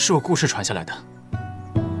是我故事传下来的。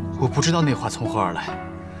我不知道那话从何而来，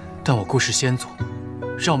但我顾氏先祖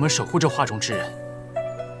让我们守护这画中之人，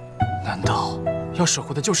难道要守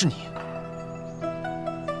护的就是你？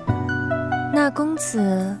那公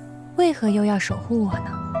子为何又要守护我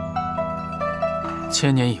呢？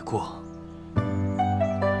千年已过，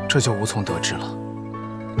这就无从得知了。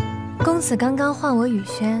公子刚刚唤我雨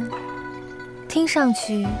轩，听上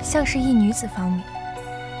去像是一女子芳名。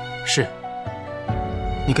是，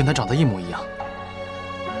你跟她长得一模一样。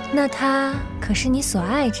那她可是你所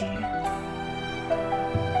爱之人？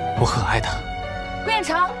我很爱她。顾彦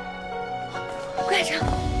成，顾彦成，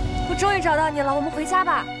我终于找到你了，我们回家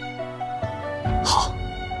吧。好。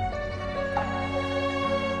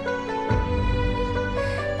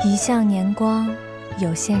一向年光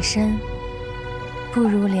有限身，不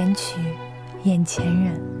如怜取眼前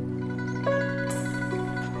人。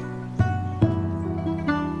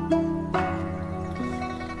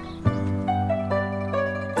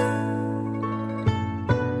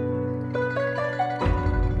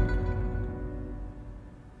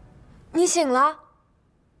你醒了？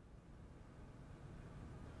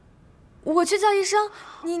我去叫医生，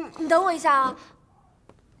你等我一下啊。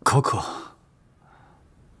口渴。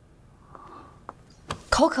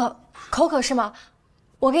口渴是吗？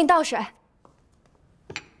我给你倒水。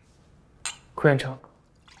顾彦成，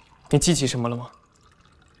你记起什么了吗？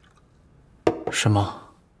什么？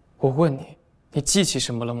我问你，你记起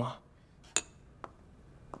什么了吗？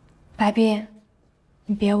白冰，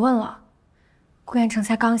你别问了。顾彦成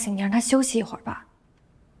才刚醒，你让他休息一会儿吧。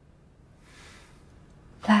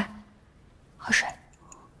来，喝水。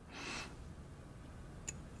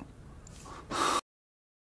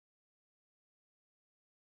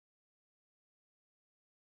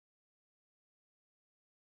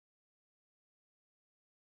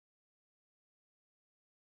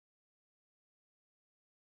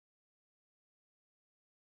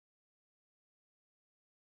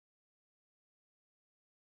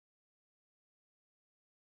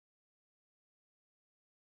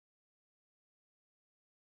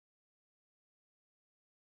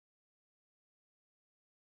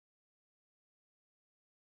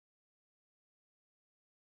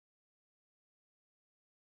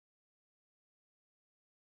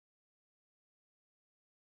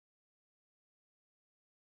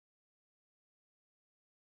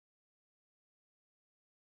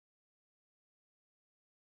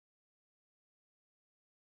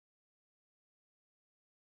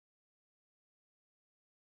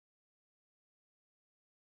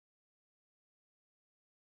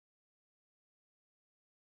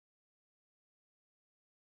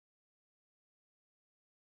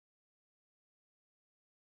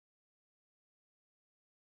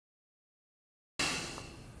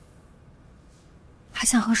还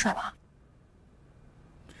想喝水吗？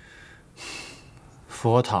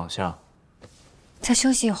扶我躺下。再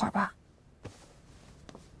休息一会儿吧。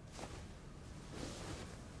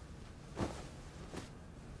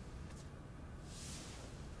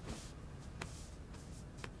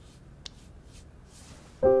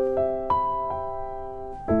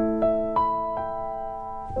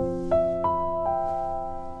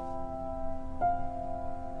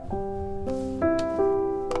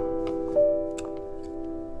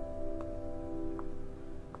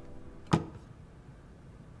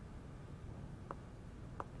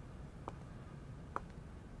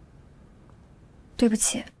对不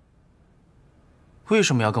起。为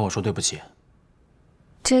什么要跟我说对不起？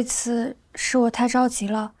这次是我太着急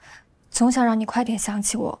了，总想让你快点想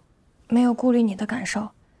起我，没有顾虑你的感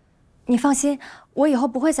受。你放心，我以后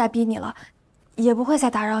不会再逼你了，也不会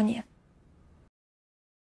再打扰你。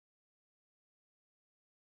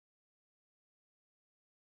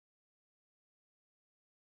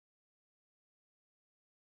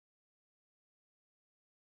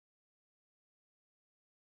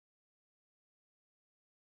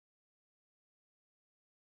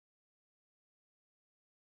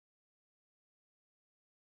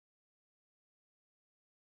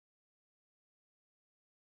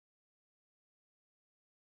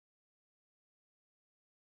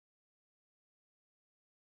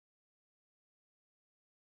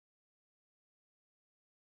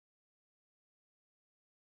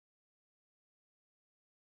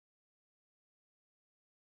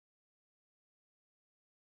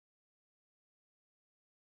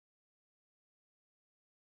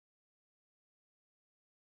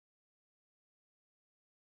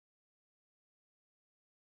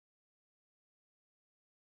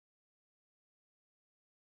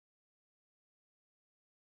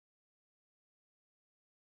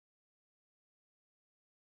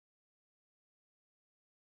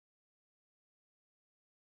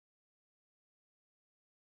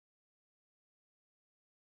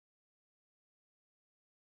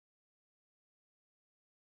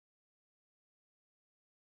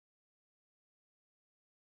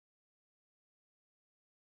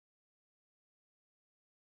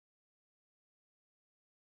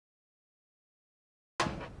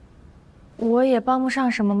我也帮不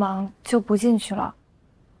上什么忙，就不进去了。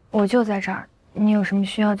我就在这儿，你有什么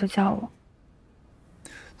需要就叫我。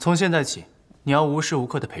从现在起，你要无时无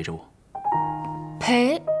刻的陪着我。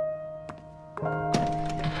陪？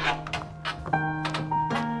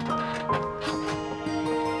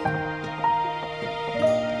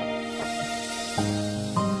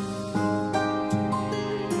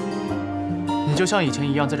你就像以前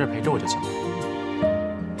一样，在这儿陪着我就行了。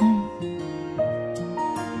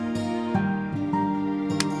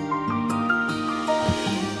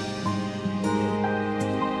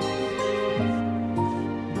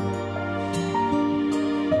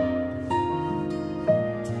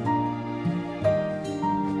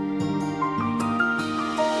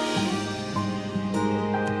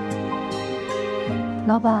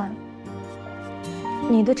老板，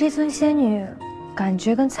你的这尊仙女，感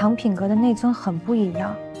觉跟藏品阁的那尊很不一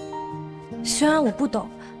样。虽然我不懂，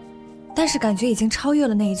但是感觉已经超越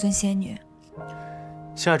了那一尊仙女。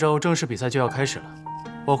下周正式比赛就要开始了，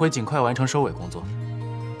我会尽快完成收尾工作。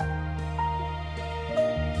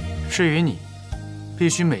至于你，必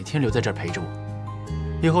须每天留在这儿陪着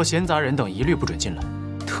我，以后闲杂人等一律不准进来，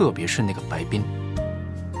特别是那个白冰。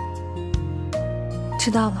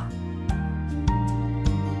知道了。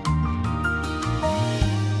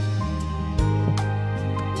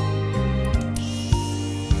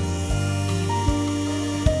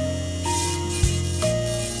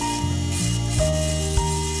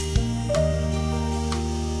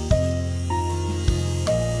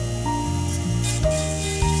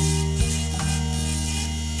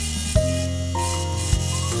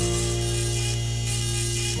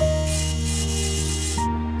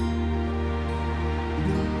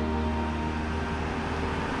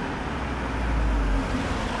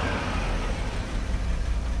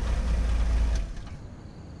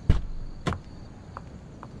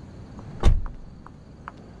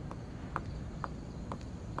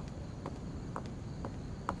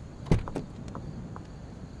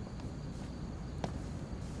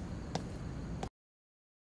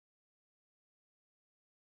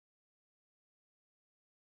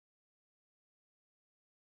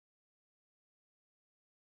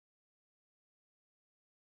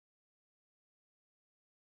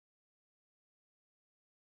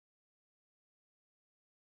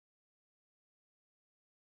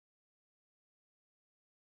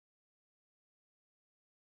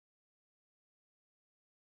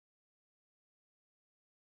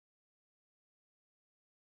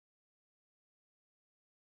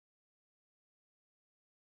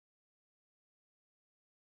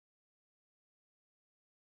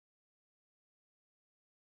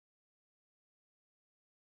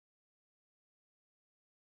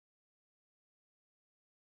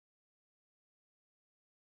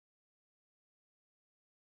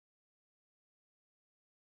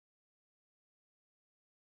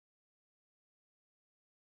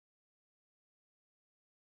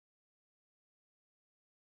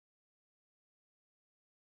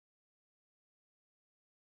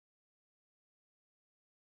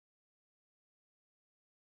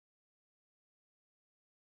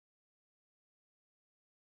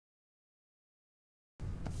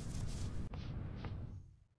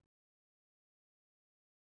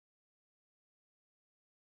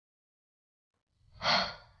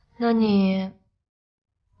那你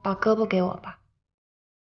把胳膊给我吧。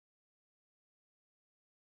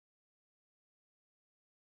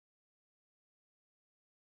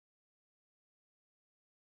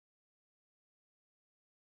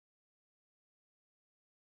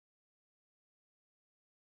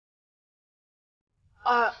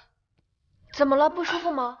哎，怎么了？不舒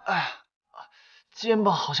服吗？哎，肩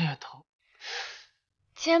膀好像也疼。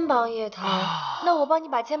肩膀也疼，那我帮你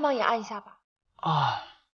把肩膀也按一下吧。啊。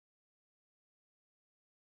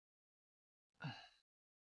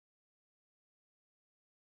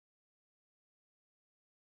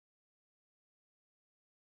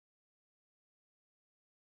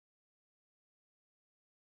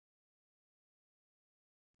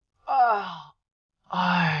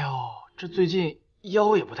哎呦，这最近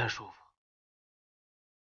腰也不太舒服。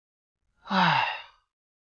哎，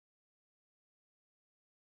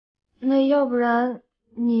那要不然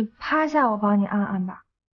你趴下，我帮你按按吧。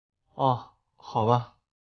哦，好吧。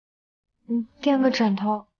你垫个枕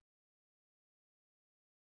头。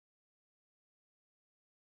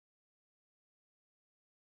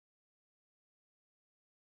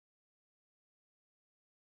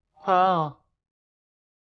快按啊！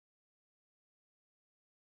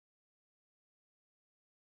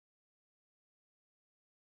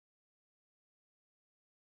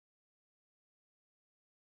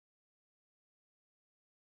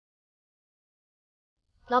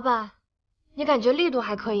老板，你感觉力度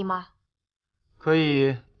还可以吗？可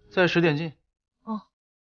以再使点劲。哦。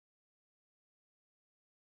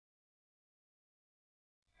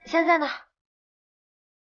现在呢？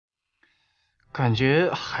感觉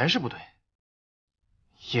还是不对，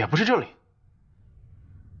也不是这里。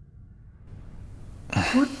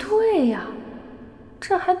不对呀，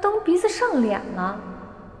这还蹬鼻子上脸呢。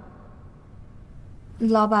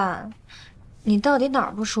老板，你到底哪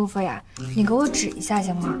儿不舒服呀？你给我指一下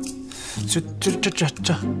行吗？这。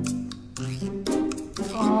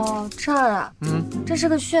哦，这儿啊，这是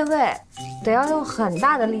个穴位，得要用很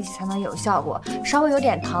大的力气才能有效果，稍微有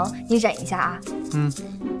点疼，你忍一下啊。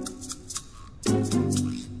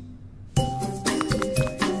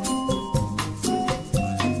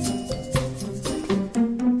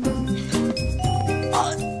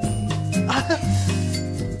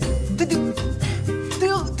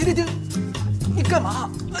丁，你干嘛？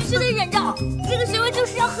必须得忍着，这个穴位就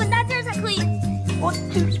是要很大劲儿才可以。我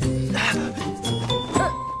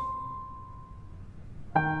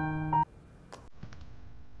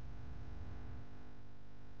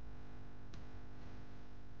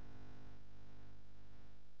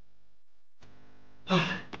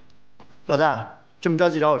老大，这么着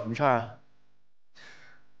急找我什么事儿啊？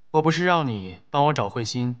我不是让你帮我找慧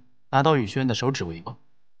心，拿到宇轩的手指围吗？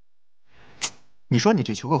你说你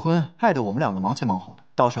这求个婚，害得我们两个忙前忙后的，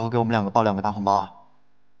到时候给我们两个包2个大红包啊？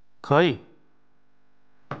可以。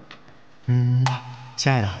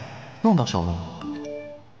亲爱的，弄到手了。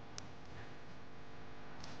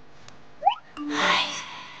哎，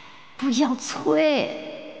不要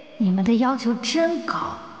催，你们的要求真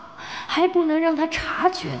高，还不能让他察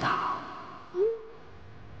觉到。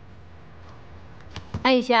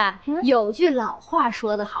哎，宇轩，有句老话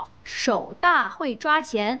说得好，手大会抓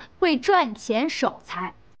钱，会赚钱手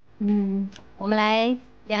财。我们来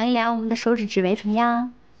量一量我们的手指指围怎么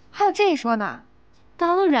样？还有这一说呢？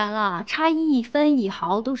当然了，差1分1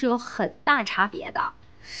毫都是有很大差别的。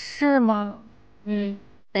是吗？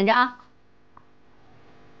等着啊。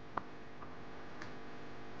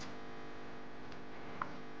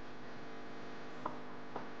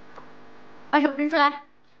把手伸出来。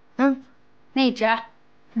那一指。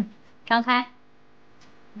张开。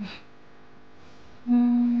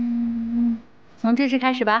从这指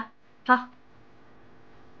开始吧。好。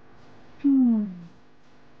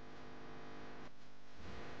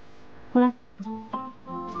过来。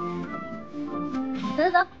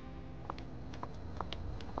走。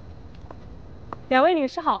2位女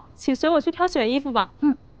士好，请随我去挑选衣服吧。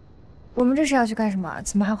我们这是要去干什么？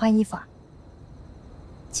怎么还换衣服啊？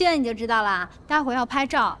去了你就知道啦，待会儿要拍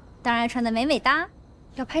照，当然要穿得美美哒。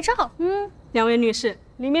要拍照？2位女士，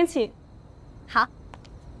里面请。好，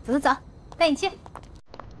走，带你去。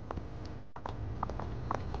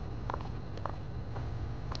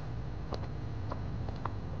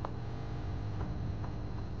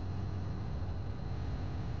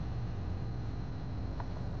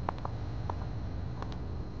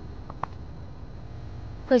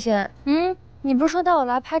慧心，你不是说带我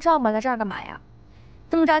来拍照吗？来这儿干嘛呀？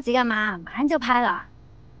这么着急干嘛？马上就拍了。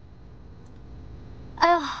哎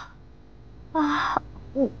呀，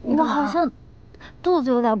我好像肚子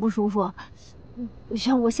有点不舒服。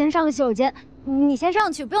我先上个洗手间，你先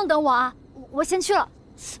上去，不用等我啊，我先去了。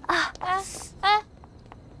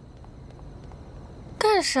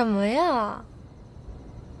干什么呀？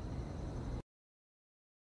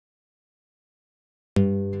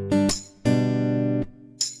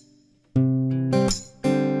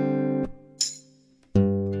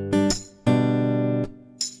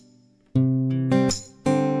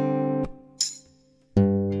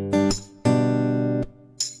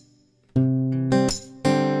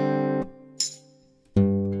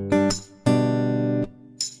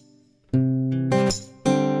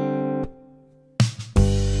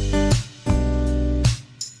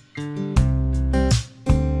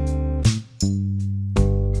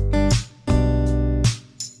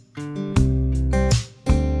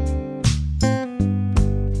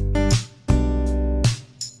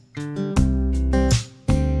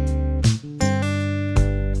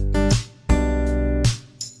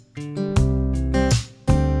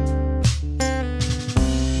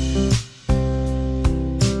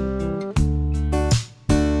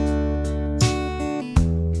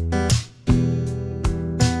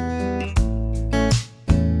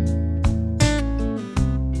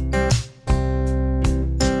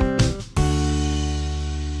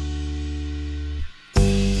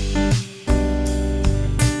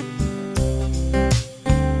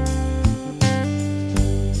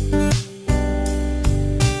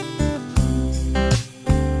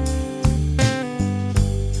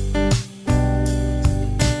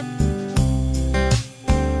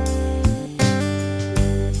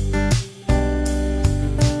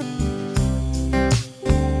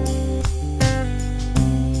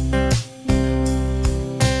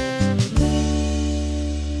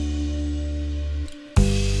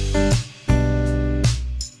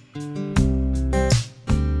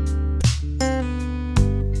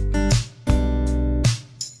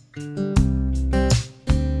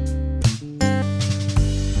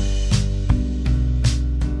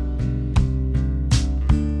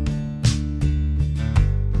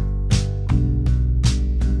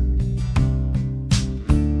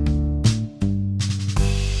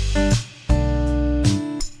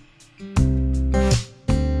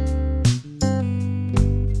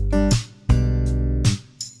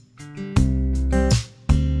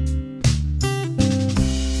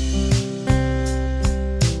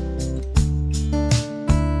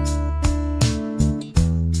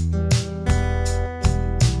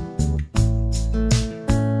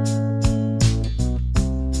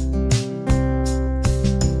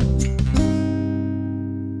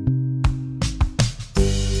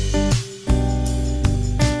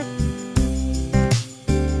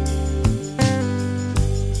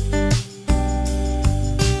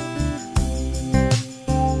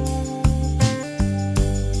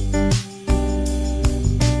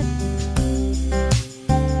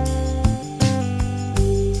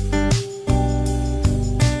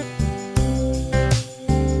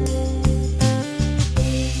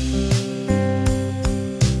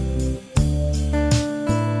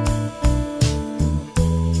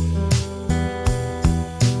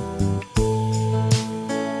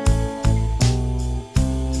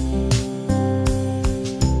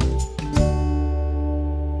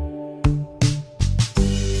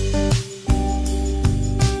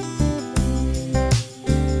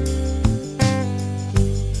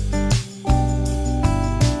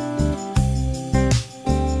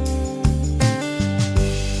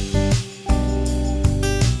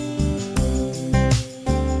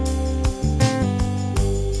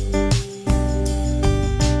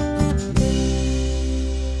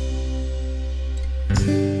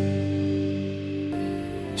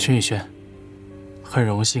轩逸轩，很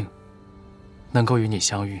荣幸能够与你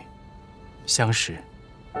相遇、相识、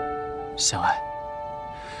相爱。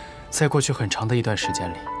在过去很长的一段时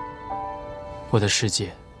间里，我的世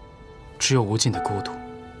界只有无尽的孤独，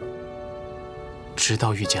直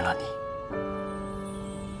到遇见了你。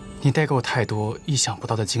你带给我太多意想不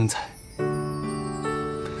到的精彩。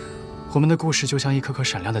我们的故事就像一颗颗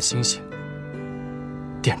闪亮的星星，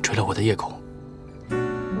点缀了我的夜空。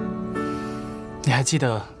你还记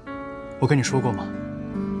得我跟你说过吗？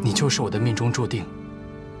你就是我的命中注定，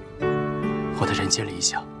我的人间理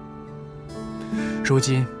想。如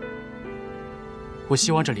今，我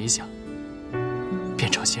希望这理想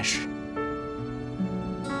变成现实。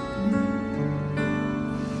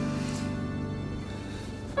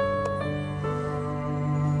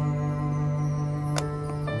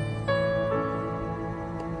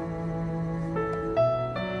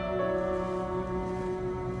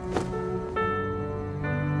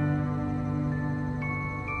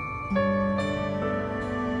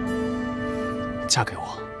嫁给我。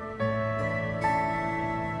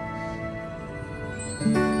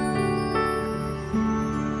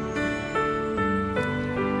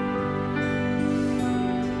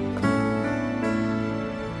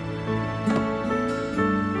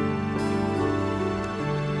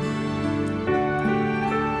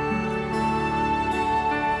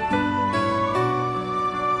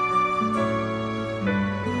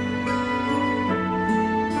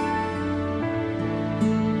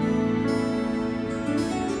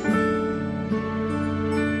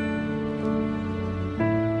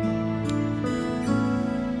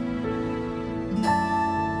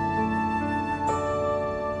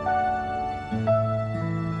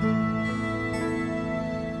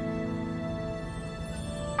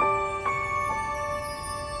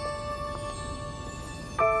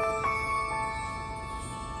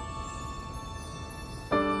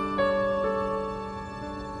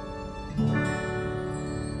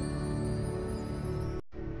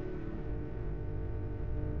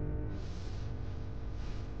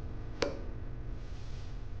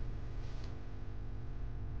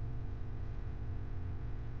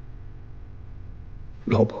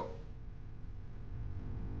老婆，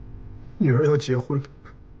女儿要结婚了，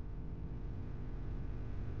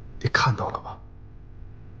你看到了吧？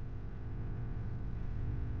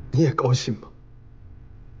你也高兴吗？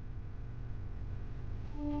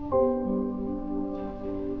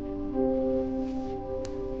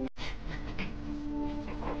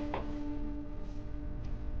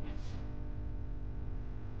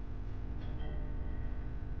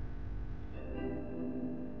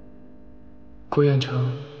顾彦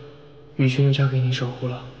成，雨轩就交给你守护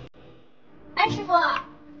了。哎，师傅，哎，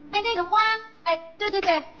那个花，哎，对，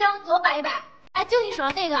再往左摆一摆，哎，就你手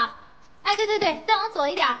上那个，哎，对，再往左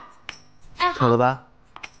一点，哎，好了吧，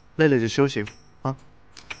累了就休息啊。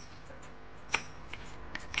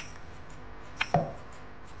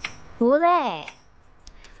不累，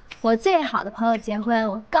我最好的朋友结婚，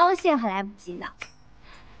我高兴还来不及呢。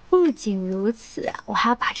不仅如此，我还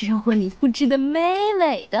要把这场婚礼布置得美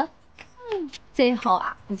美的。最后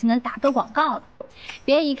啊，我就能打个广告了。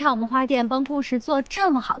别人一看我们花店帮故事做这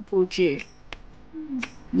么好的布置，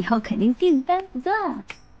以后肯定订单不断。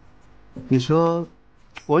你说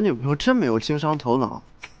我女朋友真没有经商头脑，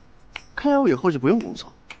看来我以后就不用工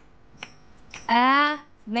作。哎，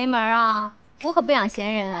没门啊！我可不养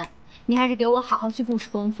闲人，你还是给我好好去故事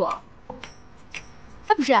工作。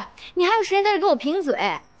哎，不是，你还有时间在这给我贫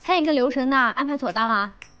嘴？餐饮跟流程呢，安排妥当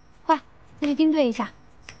啊！快，再去盯对一下。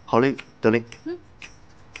好嘞，得令。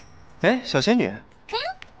哎，小仙女。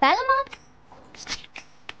来了吗？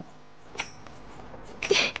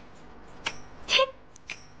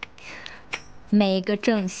没个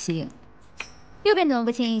正形，右边怎么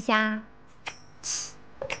不亲一下？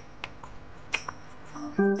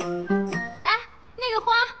哎，那个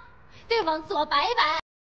花，对，往左摆一摆。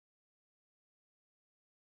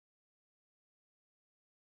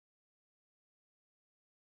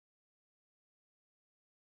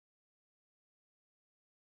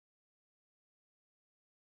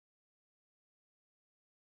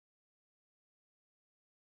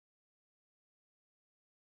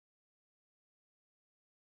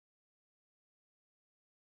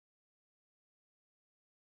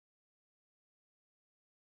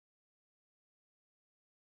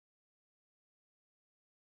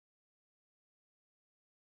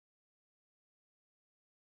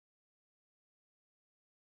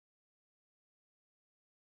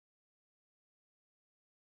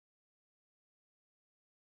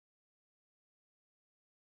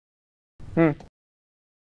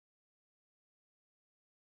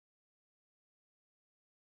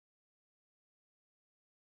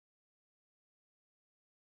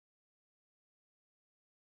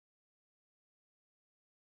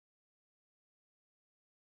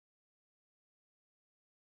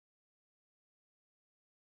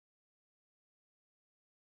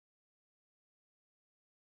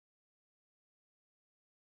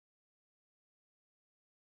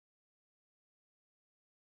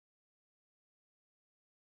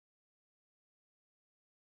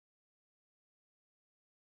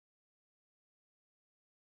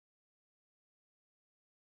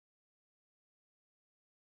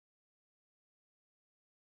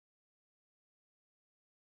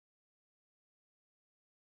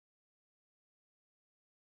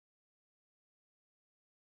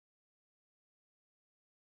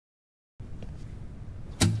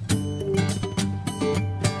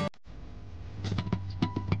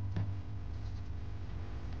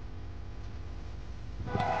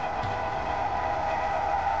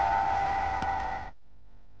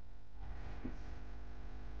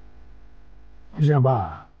是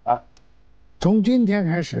吧？啊，从今天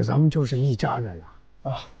开始，咱们就是一家人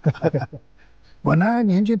了。啊，我呢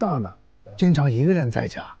年纪大了，经常一个人在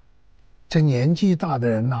家。这年纪大的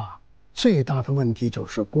人呐，最大的问题就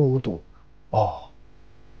是孤独。哦，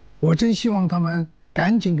我真希望他们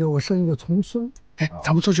赶紧给我生一个重孙。哎，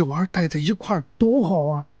咱们出去玩，带着一块儿多好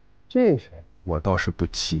啊！这我倒是不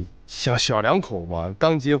急，像小两口嘛，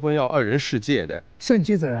刚结婚要二人世界的，顺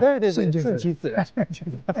其自然。对，顺其自然。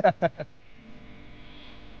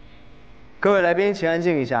各位来宾，请安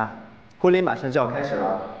静一下，婚礼马上就要开始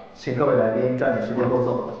了，请各位来宾抓紧时间落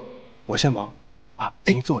座。我先忙啊，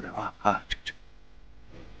您坐着啊啊，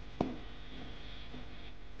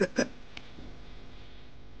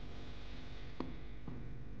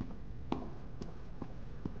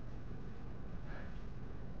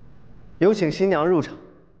有请新娘入场。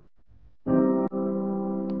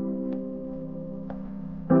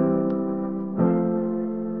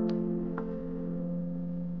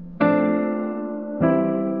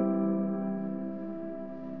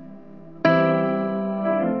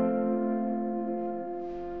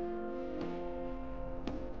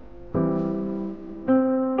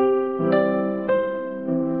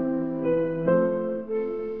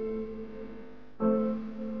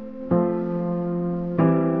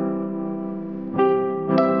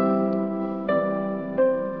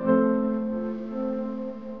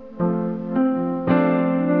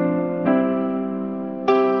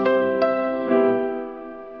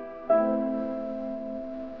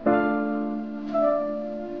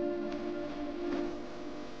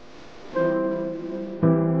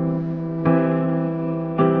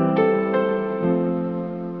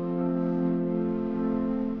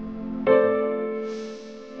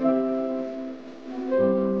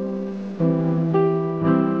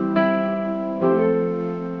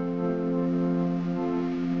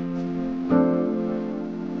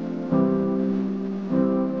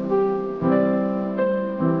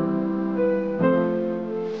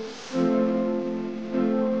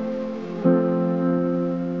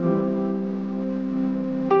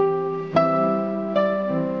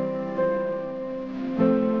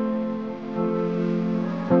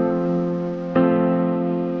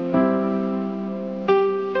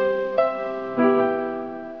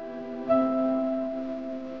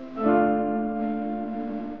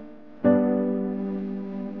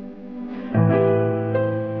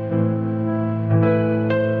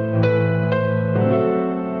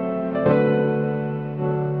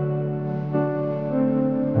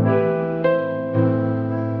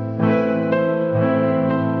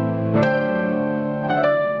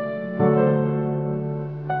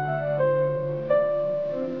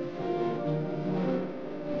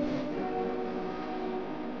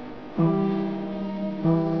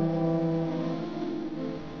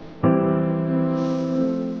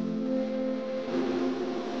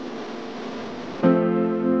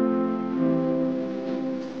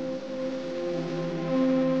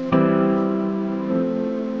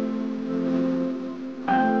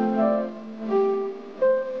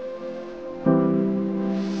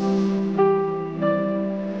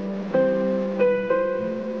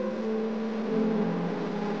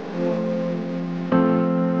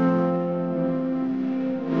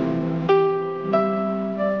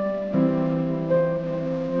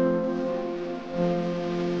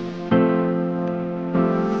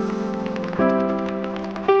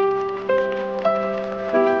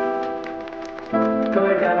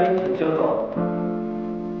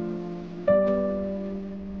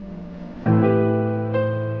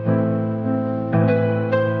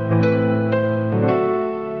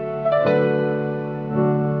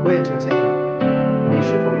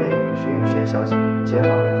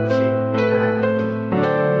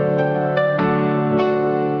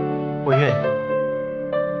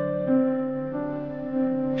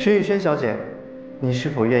徐宇轩小姐，你是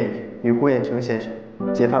否愿意与顾彦成先生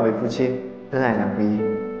结发为夫妻，恩爱两不疑？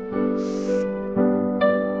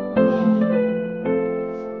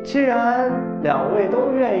既然两位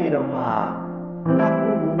都愿意的话，那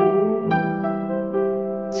不如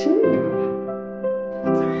亲一个吧。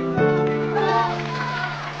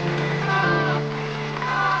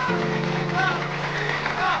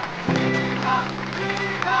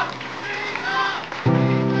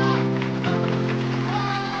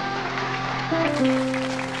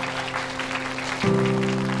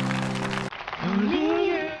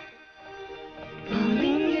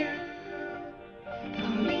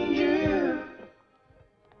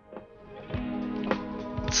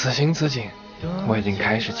 此情此景，我已经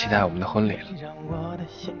开始期待我们的婚礼了。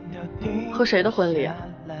和谁的婚礼啊？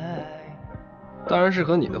当然是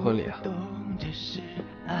和你的婚礼啊！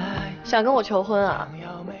想跟我求婚啊？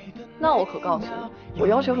那我可告诉你，我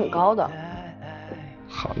要求很高的。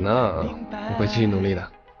好呢，我会继续努力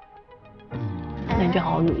的。那你就好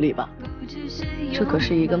好努力吧，这可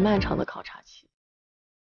是一个漫长的考察期。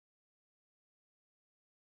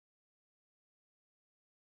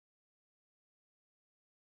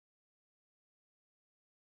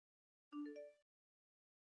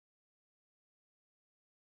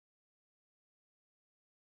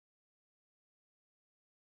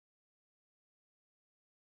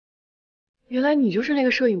原来你就是那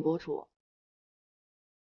个摄影博主。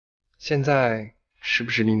现在是不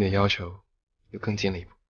是离你的要求又更近了一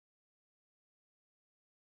步？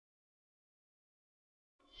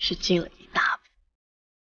是近了一大步。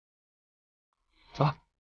走啊。